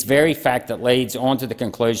is this very fact that leads on to the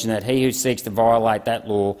conclusion that he who seeks to violate that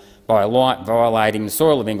law by violating the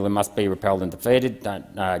soil of England must be repelled and defeated.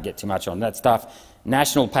 Don't get too much on that stuff.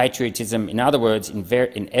 National patriotism, in other words,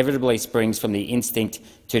 inevitably springs from the instinct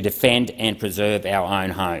to defend and preserve our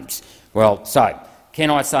own homes. Well, so can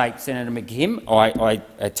I say, Senator McKim,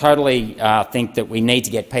 I totally think that we need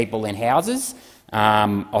to get people in houses.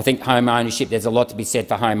 I think home ownership, there's a lot to be said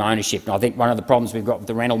for home ownership. And I think one of the problems we've got with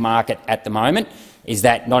the rental market at the moment is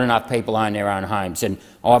that not enough people own their own homes. And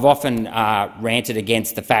I've often ranted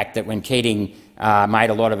against the fact that when Keating made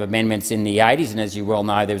a lot of amendments in the 80s, and as you well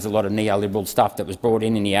know, there was a lot of neoliberal stuff that was brought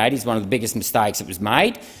in the 80s. One of the biggest mistakes that was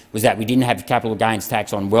made was that we didn't have capital gains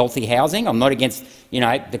tax on wealthy housing. I'm not against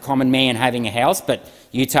the common man having a house, but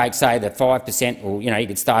you take, say, the 5%, or you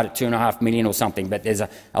could start at $2.5 million or something, but there's a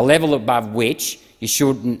level above which you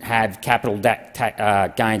shouldn't have capital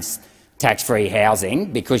gains tax-free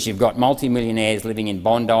housing, because you've got multi-millionaires living in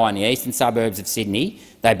Bondi and the eastern suburbs of Sydney.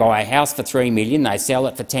 They buy a house for $3 million, they sell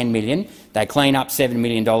it for $10 million, they clean up $7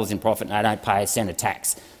 million in profit and they don't pay a cent of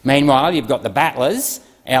tax. Meanwhile, you've got the battlers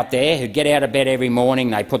out there who get out of bed every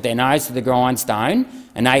morning, they put their nose to the grindstone,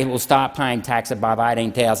 and they will start paying tax above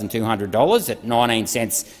 $18,200 at 19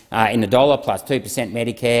 cents in the dollar plus 2%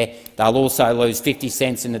 Medicare. They'll also lose 50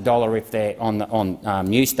 cents in the dollar if they're on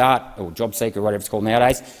New Start or Job Seeker or whatever it's called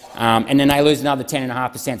nowadays, and then they lose another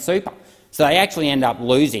 10.5% super. So they actually end up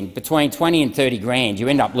losing, between 20 and 30 grand, you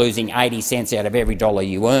end up losing 80 cents out of every dollar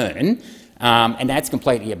you earn. And that's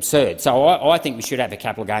completely absurd. So I think we should have a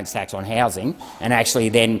capital gains tax on housing, and actually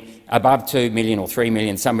then above $2 million or $3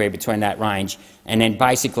 million, somewhere between that range, and then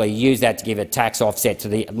basically use that to give a tax offset to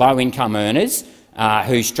the low-income earners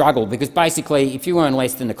who struggle. Because basically, if you earn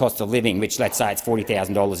less than the cost of living, which let's say it's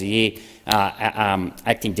 $40,000 a year,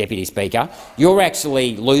 acting Deputy Speaker, you're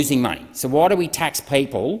actually losing money. So why do we tax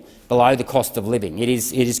people below the cost of living? It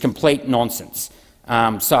is complete nonsense.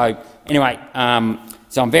 So anyway.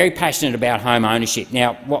 So I'm very passionate about home ownership.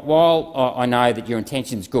 Now, while I know that your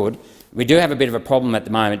intention's good, we do have a bit of a problem at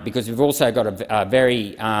the moment, because we've also got a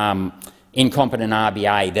very incompetent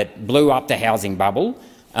RBA that blew up the housing bubble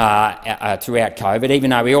throughout COVID, even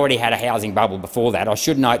though we already had a housing bubble before that. I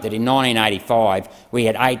should note that in 1985 we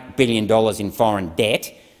had $8 billion in foreign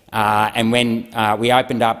debt, and when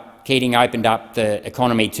Keating opened up the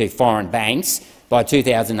economy to foreign banks, by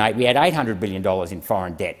 2008, we had $800 billion in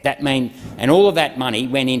foreign debt. And all of that money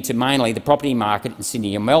went into mainly the property market in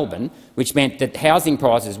Sydney and Melbourne, which meant that housing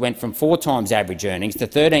prices went from 4 times average earnings to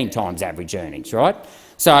 13 times average earnings, right?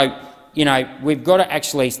 So, we've got to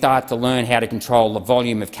actually start to learn how to control the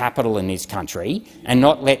volume of capital in this country and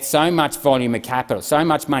not let so much volume of capital, so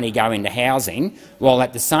much money go into housing, while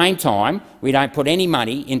at the same time we don't put any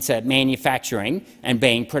money into manufacturing and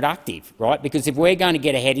being productive, right? Because if we're going to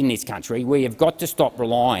get ahead in this country, we have got to stop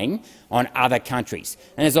relying on other countries.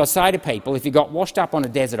 And as I say to people, if you got washed up on a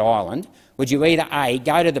desert island, would you either A,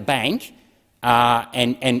 go to the bank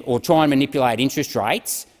or try and manipulate interest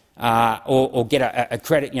rates, or get a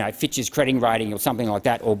credit, Fitch's credit rating or something like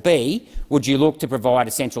that, or B, would you look to provide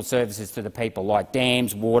essential services to the people like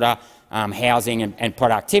dams, water, housing and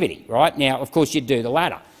productivity, right? Now, of course, you'd do the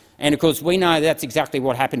latter. And of course, we know that's exactly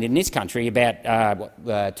what happened in this country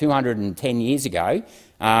about 210 years ago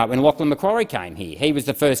when Lachlan Macquarie came here. He was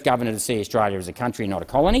the first governor to see Australia as a country, not a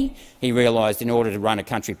colony. He realised in order to run a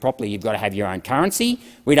country properly, you've got to have your own currency.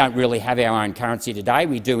 We don't really have our own currency today.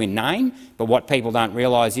 We do in name, but what people don't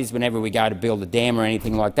realise is whenever we go to build a dam or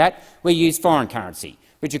anything like that, we use foreign currency,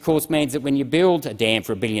 which of course means that when you build a dam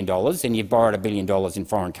for $1 billion and you've borrowed $1 billion in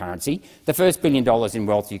foreign currency, the first $1 billion in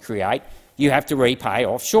wealth you create, you have to repay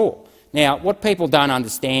offshore. Now, what people don't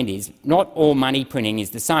understand is not all money printing is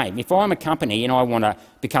the same. If I'm a company and I want to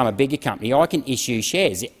become a bigger company, I can issue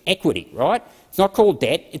shares, equity, right? It's not called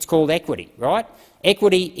debt, it's called equity, right?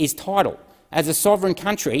 Equity is title. As a sovereign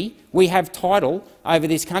country, we have title over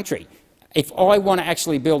this country. If I want to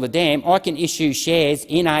actually build a dam, I can issue shares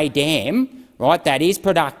in a dam, right, that is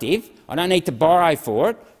productive. I don't need to borrow for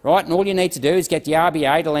it, right? And all you need to do is get the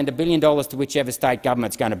RBA to lend $1 billion to whichever state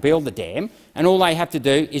government's going to build the dam, and all they have to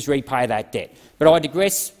do is repay that debt. But I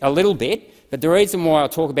digress a little bit, but the reason why I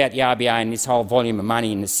talk about the RBA and this whole volume of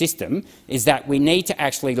money in the system is that we need to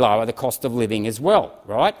actually lower the cost of living as well,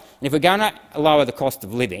 right? And if we're going to lower the cost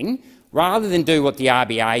of living, rather than do what the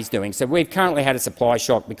RBA is doing, so we've currently had a supply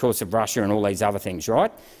shock because of Russia and all these other things,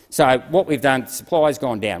 right? So what we've done, supply has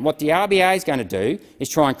gone down. What the RBA is going to do is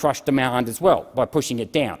try and crush demand as well by pushing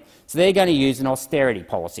it down. So they're going to use an austerity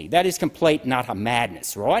policy. That is complete and utter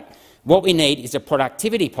madness, right? What we need is a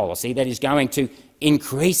productivity policy that is going to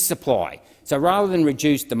increase supply. So rather than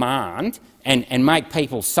reduce demand and make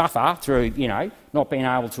people suffer through, not being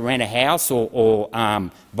able to rent a house or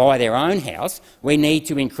buy their own house, we need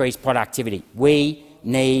to increase productivity. We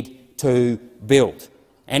need to build.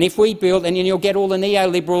 And if we build, and you'll get all the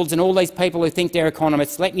neoliberals and all these people who think they're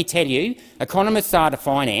economists, let me tell you, economists are to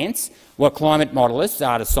finance what climate modelists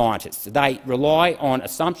are to scientists. They rely on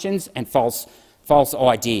assumptions and false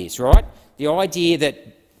ideas, right? The idea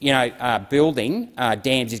that building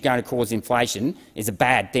dams is going to cause inflation is a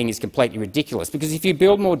bad thing, is completely ridiculous, because if you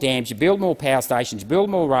build more dams, you build more power stations, you build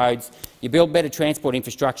more roads, you build better transport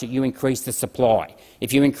infrastructure, you increase the supply.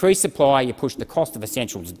 If you increase supply, you push the cost of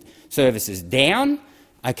essential services down,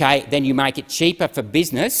 okay, then you make it cheaper for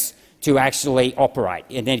business to actually operate.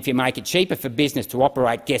 And then if you make it cheaper for business to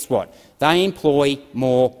operate, guess what? They employ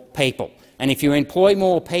more people. And if you employ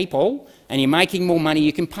more people and you're making more money,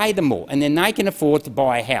 you can pay them more, and then they can afford to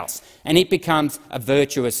buy a house, and it becomes a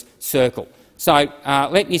virtuous circle. So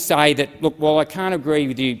let me say that, look, while I can't agree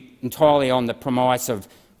with you entirely on the premise of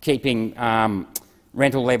keeping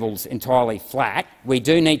rental levels entirely flat, we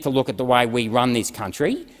do need to look at the way we run this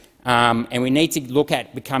country, and we need to look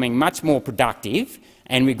at becoming much more productive,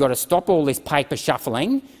 and we've got to stop all this paper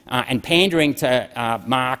shuffling and pandering to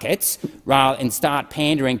markets and start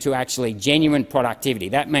pandering to actually genuine productivity.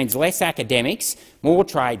 That means less academics, more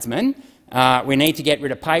tradesmen. We need to get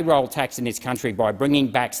rid of payroll tax in this country by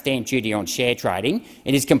bringing back stamp duty on share trading.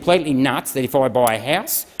 It is completely nuts that if I buy a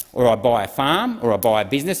house or I buy a farm or I buy a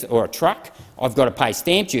business or a truck, I've got to pay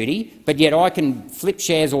stamp duty, but yet I can flip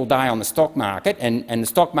shares all day on the stock market, and the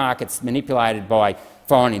stock market's manipulated by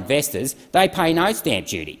foreign investors. They pay no stamp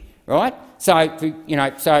duty, right? So,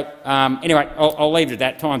 anyway, I'll leave it at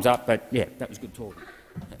that. Time's up, but yeah, that was good talk.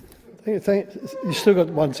 You still got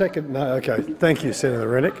 1 second? No, OK. Thank you, Senator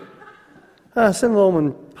Rennick. Senator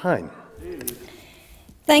Allman-Payne.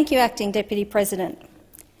 Thank you, Acting Deputy President.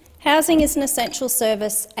 Housing is an essential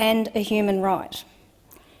service and a human right.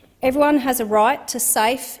 Everyone has a right to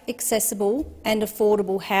safe, accessible and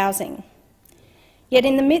affordable housing. Yet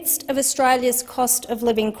in the midst of Australia's cost of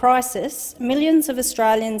living crisis, millions of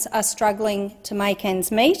Australians are struggling to make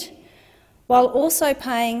ends meet, while also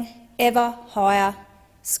paying ever higher,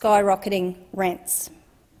 skyrocketing rents.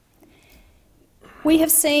 We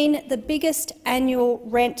have seen the biggest annual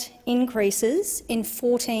rent increases in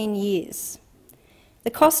 14 years. The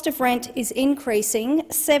cost of rent is increasing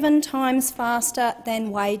 7 times faster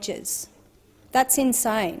than wages. That's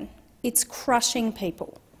insane. It's crushing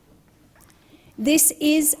people. This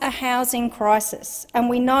is a housing crisis, and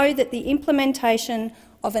we know that the implementation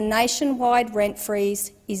of a nationwide rent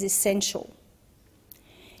freeze is essential.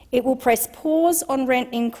 It will press pause on rent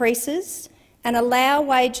increases and allow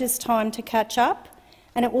wages time to catch up,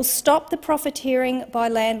 and it will stop the profiteering by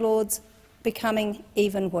landlords becoming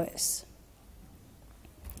even worse.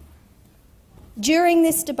 During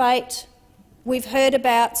this debate, we've heard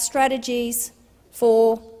about strategies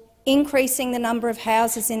for increasing the number of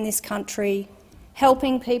houses in this country,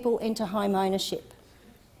 helping people into home ownership.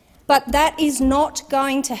 But that is not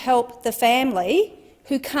going to help the family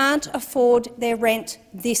who can't afford their rent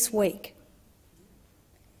this week.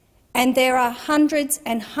 And there are hundreds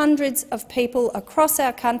and hundreds of people across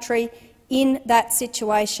our country in that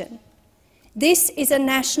situation. This is a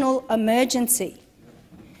national emergency.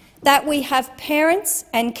 That we have parents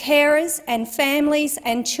and carers and families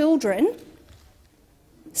and children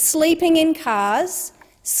sleeping in cars,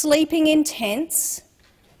 sleeping in tents,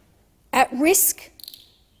 at risk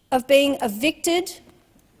of being evicted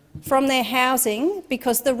from their housing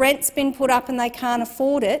because the rent's been put up and they can't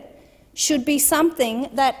afford it, should be something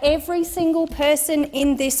that every single person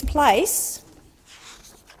in this place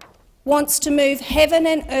wants to move heaven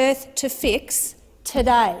and earth to fix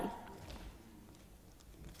today.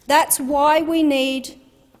 That's why we need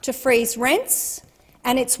to freeze rents,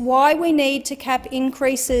 and it's why we need to cap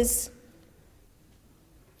increases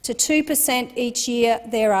to 2% each year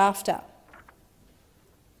thereafter.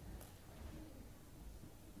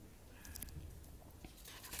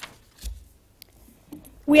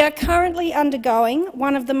 We are currently undergoing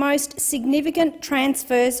one of the most significant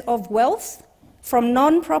transfers of wealth from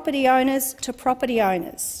non-property owners to property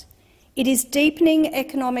owners. It is deepening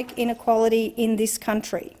economic inequality in this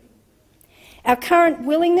country. Our current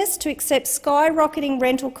willingness to accept skyrocketing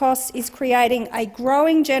rental costs is creating a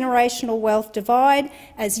growing generational wealth divide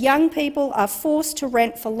as young people are forced to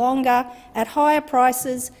rent for longer at higher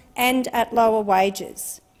prices and at lower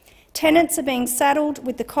wages. Tenants are being saddled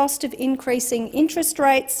with the cost of increasing interest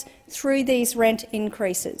rates through these rent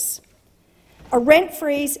increases. A rent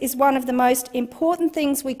freeze is one of the most important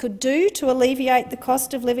things we could do to alleviate the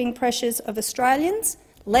cost of living pressures of Australians.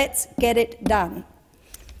 Let's get it done.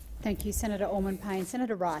 Thank you, Senator Allman-Payne.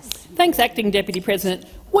 Senator Rice. Thanks, Acting Deputy President.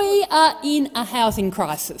 We are in a housing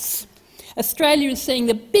crisis. Australia is seeing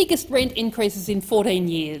the biggest rent increases in 14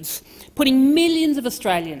 years, putting millions of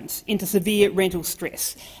Australians into severe rental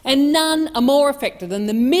stress, and none are more affected than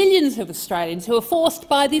the millions of Australians who are forced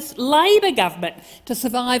by this Labor government to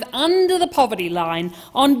survive under the poverty line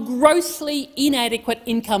on grossly inadequate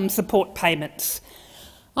income support payments.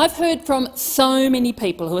 I've heard from so many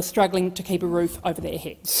people who are struggling to keep a roof over their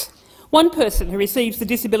heads. One person who receives the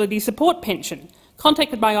disability support pension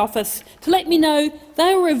contacted my office to let me know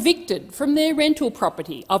they were evicted from their rental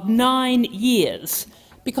property of 9 years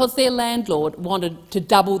because their landlord wanted to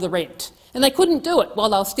double the rent, and they couldn't do it while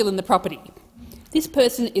they were still in the property. This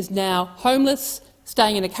person is now homeless,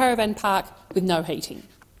 staying in a caravan park with no heating.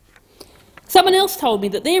 Someone else told me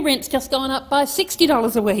that their rent's just gone up by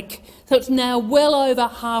 $60 a week, so it's now well over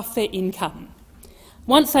half their income.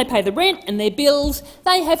 Once they pay the rent and their bills,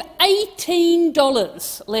 they have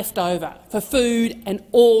 $18 left over for food and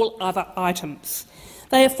all other items.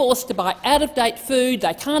 They are forced to buy out-of-date food,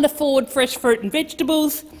 they can't afford fresh fruit and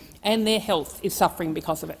vegetables, and their health is suffering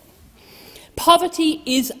because of it. Poverty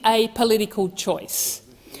is a political choice,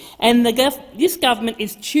 and this government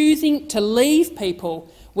is choosing to leave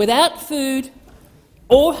people without food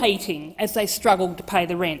or heating as they struggle to pay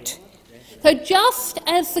the rent. So just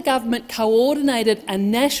as the government coordinated a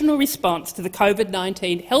national response to the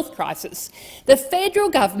COVID-19 health crisis, the federal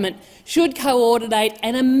government should coordinate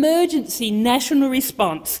an emergency national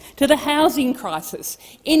response to the housing crisis,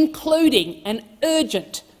 including an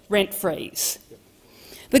urgent rent freeze.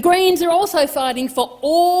 The Greens are also fighting for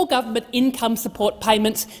all government income support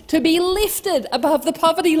payments to be lifted above the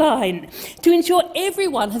poverty line to ensure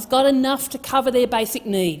everyone has got enough to cover their basic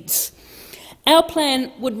needs. Our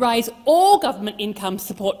plan would raise all government income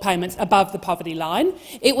support payments above the poverty line.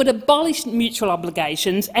 It would abolish mutual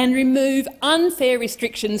obligations and remove unfair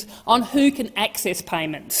restrictions on who can access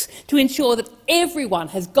payments to ensure that everyone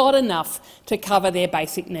has got enough to cover their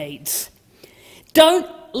basic needs. Don't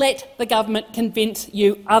let the government convince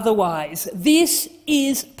you otherwise. This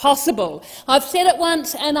is possible. I've said it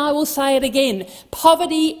once and I will say it again.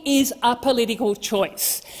 Poverty is a political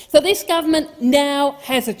choice. So this government now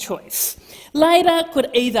has a choice. Labor could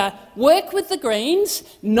either work with the Greens,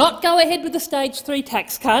 not go ahead with the stage 3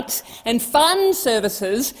 tax cuts and fund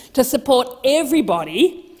services to support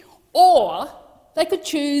everybody, or they could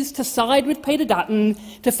choose to side with Peter Dutton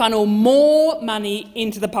to funnel more money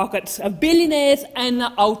into the pockets of billionaires and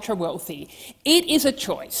the ultra-wealthy. It is a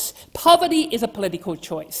choice. Poverty is a political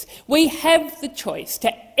choice. We have the choice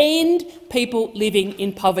to end people living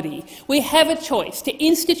in poverty. We have a choice to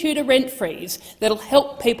institute a rent freeze that will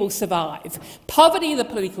help people survive. Poverty is a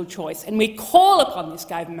political choice, and we call upon this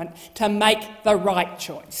government to make the right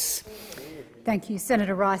choice. Thank you,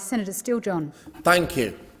 Senator Rice. Senator Steele-John. Thank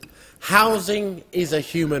you. Housing is a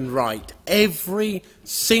human right. Every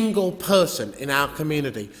single person in our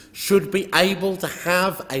community should be able to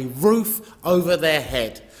have a roof over their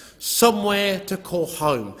head, somewhere to call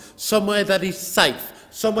home, somewhere that is safe,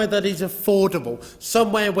 somewhere that is affordable,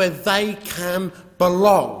 somewhere where they can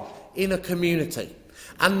belong in a community.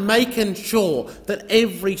 and making sure that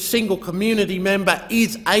every single community member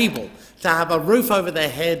is able to have a roof over their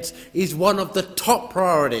heads is one of the top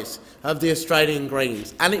priorities of the Australian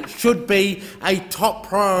Greens, and it should be a top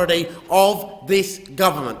priority of this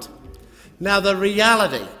government. Now, the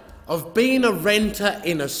reality of being a renter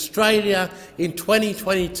in Australia in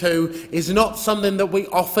 2022 is not something that we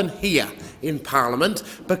often hear in Parliament,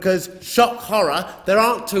 because, shock horror, there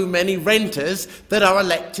aren't too many renters that are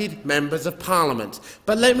elected members of Parliament.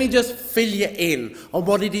 But let me just fill you in on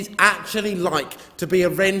what it is actually like to be a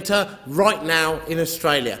renter right now in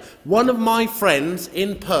Australia. One of my friends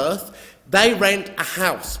in Perth, they rent a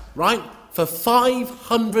house, right, for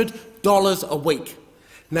 $500 a week.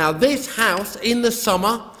 Now, this house in the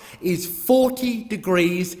summer is 40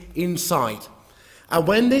 degrees inside. And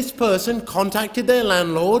when this person contacted their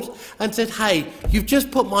landlord and said, "Hey, you've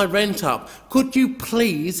just put my rent up, could you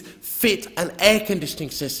please fit an air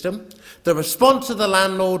conditioning system?" the response of the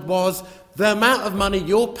landlord was, "The amount of money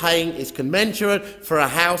you're paying is commensurate for a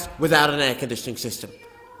house without an air conditioning system."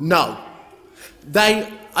 No.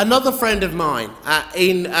 Another friend of mine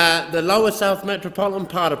in the lower south metropolitan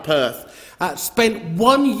part of Perth spent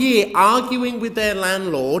 1 year arguing with their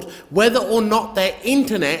landlord whether or not their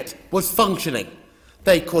internet was functioning.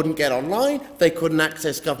 They couldn't get online, they couldn't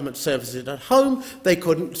access government services at home, they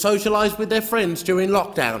couldn't socialise with their friends during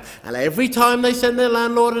lockdown. And every time they sent their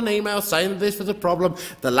landlord an email saying that this was a problem,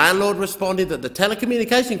 the landlord responded that the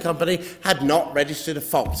telecommunication company had not registered a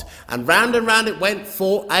fault. And round it went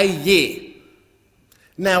for a year.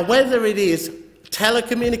 Now, whether it is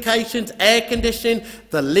telecommunications, air conditioning,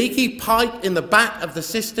 the leaky pipe in the back of the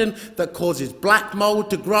system that causes black mould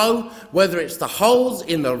to grow, whether it's the holes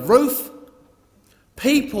in the roof,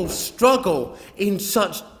 people struggle in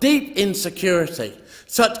such deep insecurity,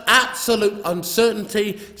 such absolute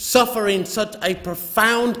uncertainty, suffering such a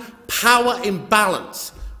profound power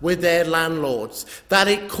imbalance with their landlords that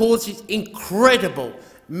it causes incredible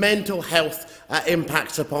mental health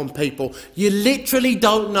impacts upon people. You literally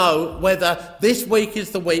don't know whether this week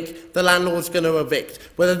is the week the landlord's going to evict,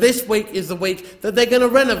 whether this week is the week that they're going to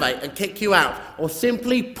renovate and kick you out, or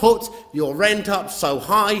simply put your rent up so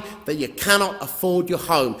high that you cannot afford your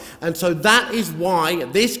home. And so that is why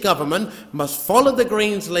this government must follow the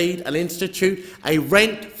Greens' lead and institute a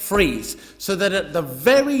rent freeze, so that at the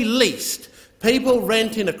very least people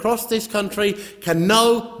renting across this country can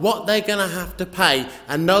know what they're going to have to pay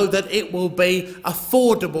and know that it will be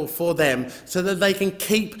affordable for them so that they can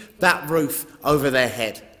keep that roof over their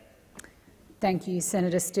head. Thank you,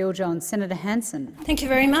 Senator Steele-John. Senator Hanson. Thank you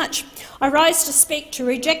very much. I rise to speak to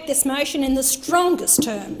reject this motion in the strongest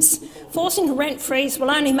terms. Forcing a rent freeze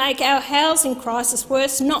will only make our housing crisis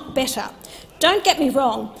worse, not better. Don't get me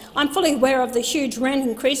wrong, I'm fully aware of the huge rent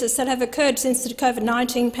increases that have occurred since the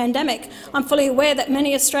COVID-19 pandemic. I'm fully aware that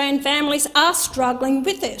many Australian families are struggling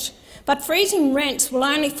with it. But freezing rents will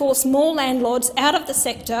only force more landlords out of the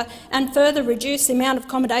sector and further reduce the amount of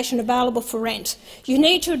accommodation available for rent. You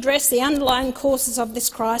need to address the underlying causes of this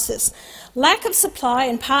crisis. Lack of supply,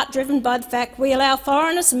 in part driven by the fact we allow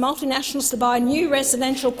foreigners and multinationals to buy new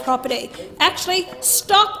residential property. Actually,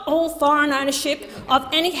 stop all foreign ownership of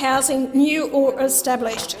any housing, new or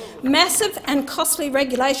established. Massive and costly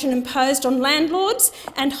regulation imposed on landlords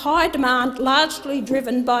and high demand, largely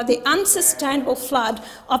driven by the unsustainable flood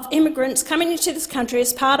of immigrants coming into this country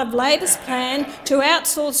as part of Labor's plan to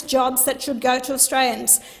outsource jobs that should go to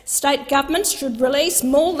Australians. State governments should release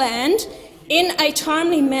more land in a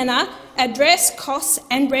timely manner, address costs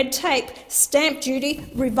and red tape, stamp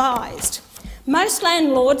duty revised. Most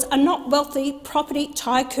landlords are not wealthy property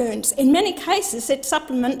tycoons. In many cases, it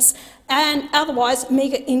supplements an otherwise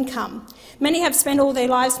meagre income. Many have spent all their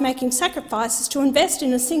lives making sacrifices to invest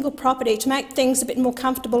in a single property to make things a bit more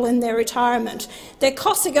comfortable in their retirement. Their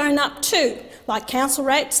costs are going up too, like council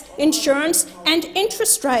rates, insurance and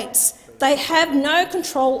interest rates. They have no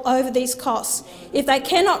control over these costs. If they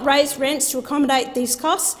cannot raise rents to accommodate these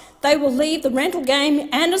costs, they will leave the rental game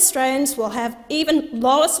and Australians will have even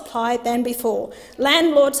lower supply than before.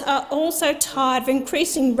 Landlords are also tired of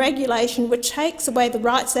increasing regulation which takes away the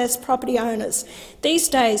rights as property owners. These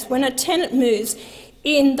days, when a tenant moves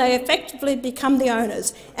in, they effectively become the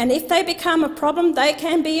owners, and if they become a problem, they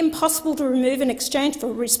can be impossible to remove in exchange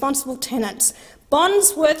for responsible tenants.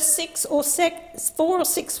 Bonds worth 4 or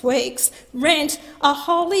 6 weeks' rent are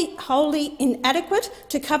wholly inadequate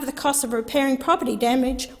to cover the cost of repairing property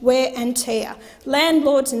damage, wear and tear.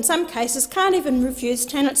 Landlords in some cases can't even refuse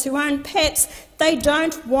tenants who own pets they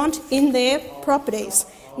don't want in their properties.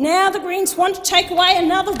 Now the Greens want to take away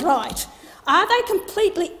another right. Are they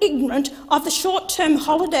completely ignorant of the short-term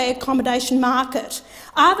holiday accommodation market?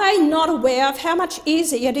 Are they not aware of how much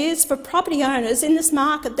easier it is for property owners in this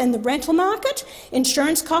market than the rental market?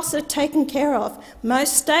 Insurance costs are taken care of.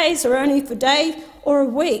 Most stays are only for a day or a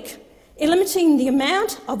week, limiting the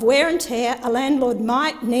amount of wear and tear a landlord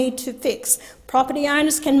might need to fix. Property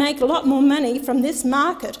owners can make a lot more money from this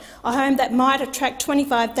market. A home that might attract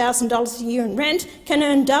 $25,000 a year in rent can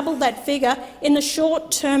earn double that figure in the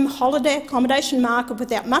short-term holiday accommodation market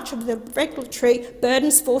without much of the regulatory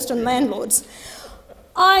burdens forced on landlords.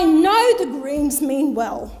 I know the Greens mean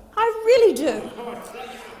well. I really do.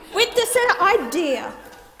 With this idea,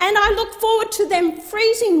 and I look forward to them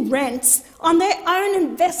freezing rents on their own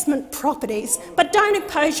investment properties, but don't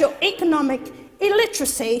impose your economic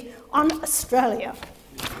illiteracy on Australia.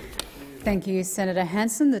 Thank you, Senator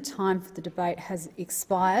Hanson. The time for the debate has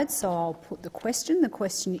expired, so I'll put the question. The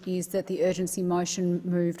question is that the urgency motion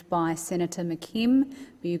moved by Senator McKim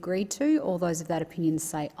be agreed to. All those of that opinion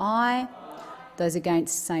say aye. Those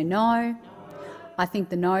against say no. I think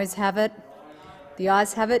the noes have it. The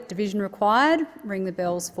ayes have it. Division required. Ring the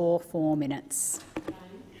bells for 4 minutes.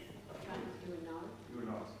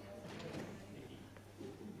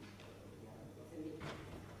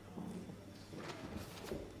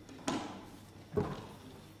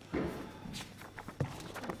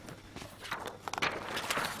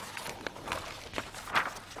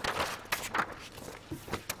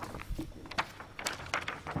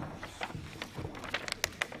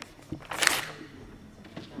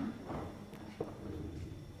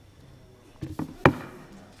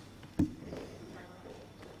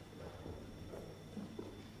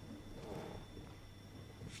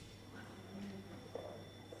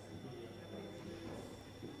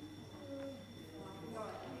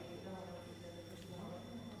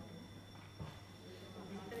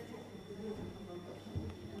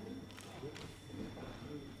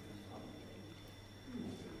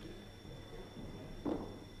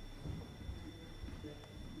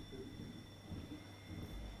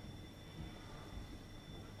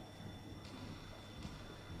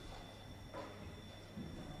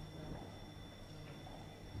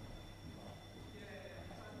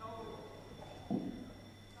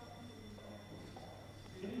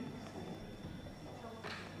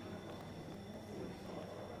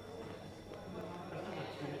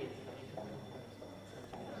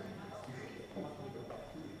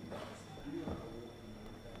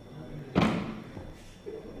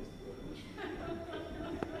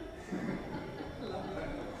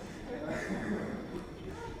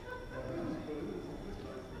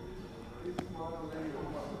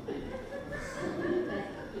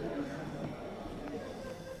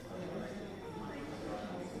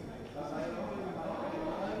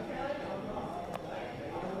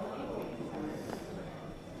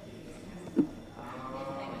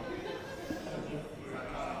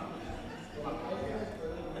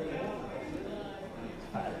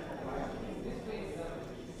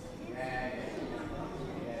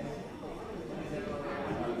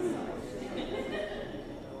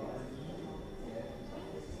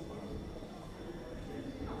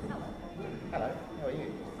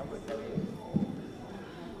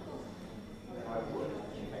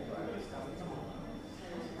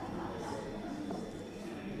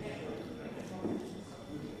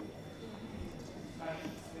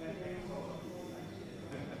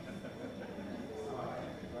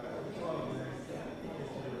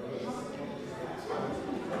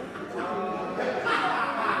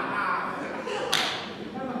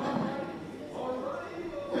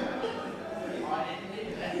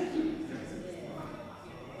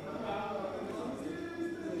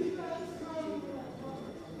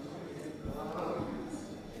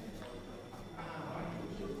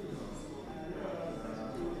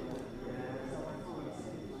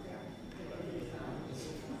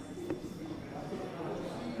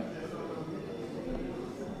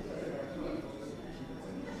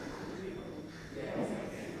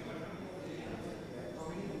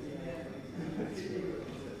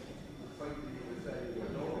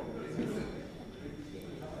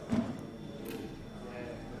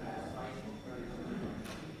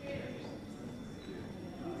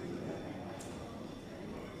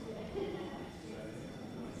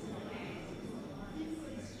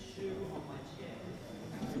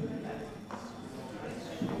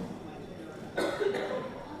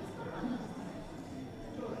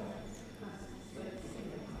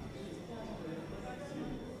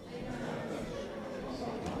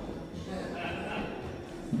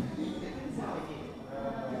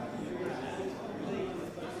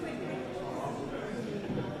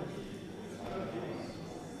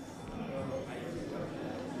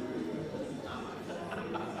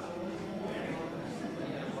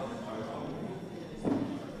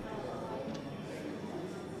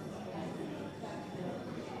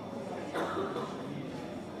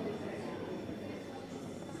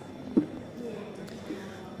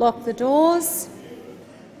 Lock the doors.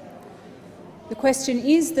 The question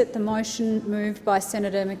is that the motion moved by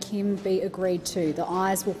Senator McKim be agreed to. The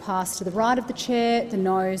ayes will pass to the right of the chair, the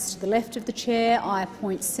noes to the left of the chair. I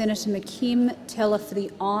appoint Senator McKim teller for the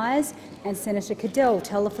ayes and Senator Cadell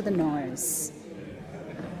teller for the noes.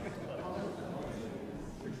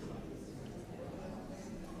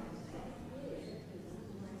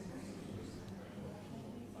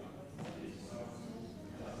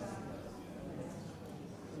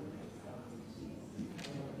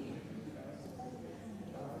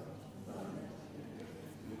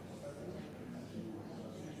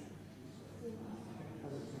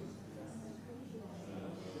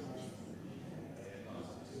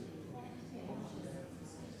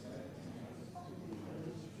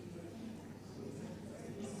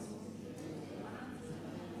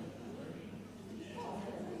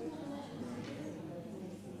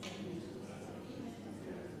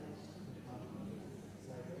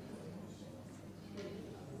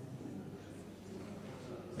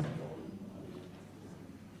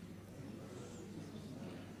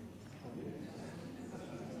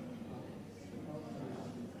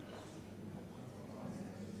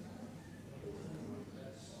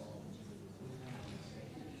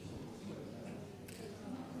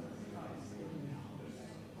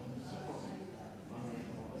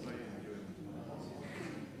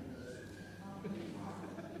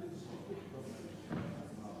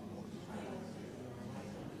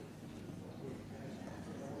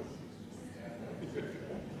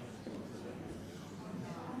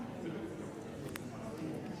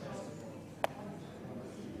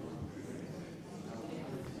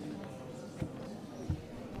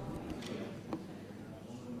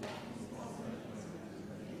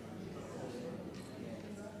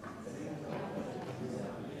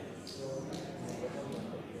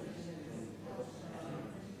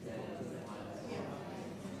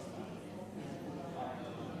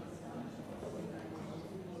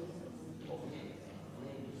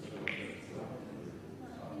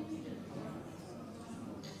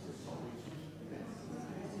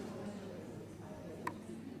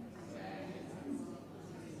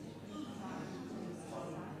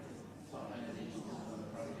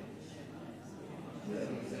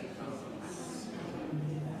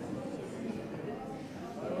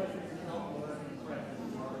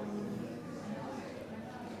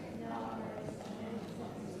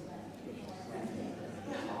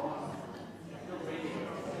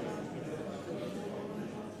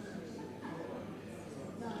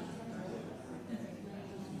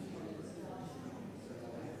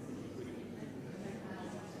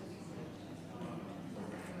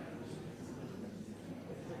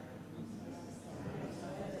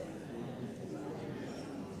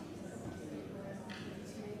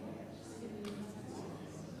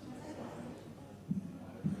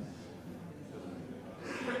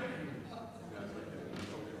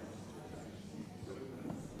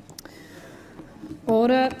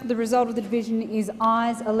 Order. The result of the division is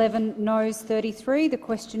ayes 11, noes 33. The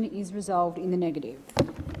question is resolved in the negative.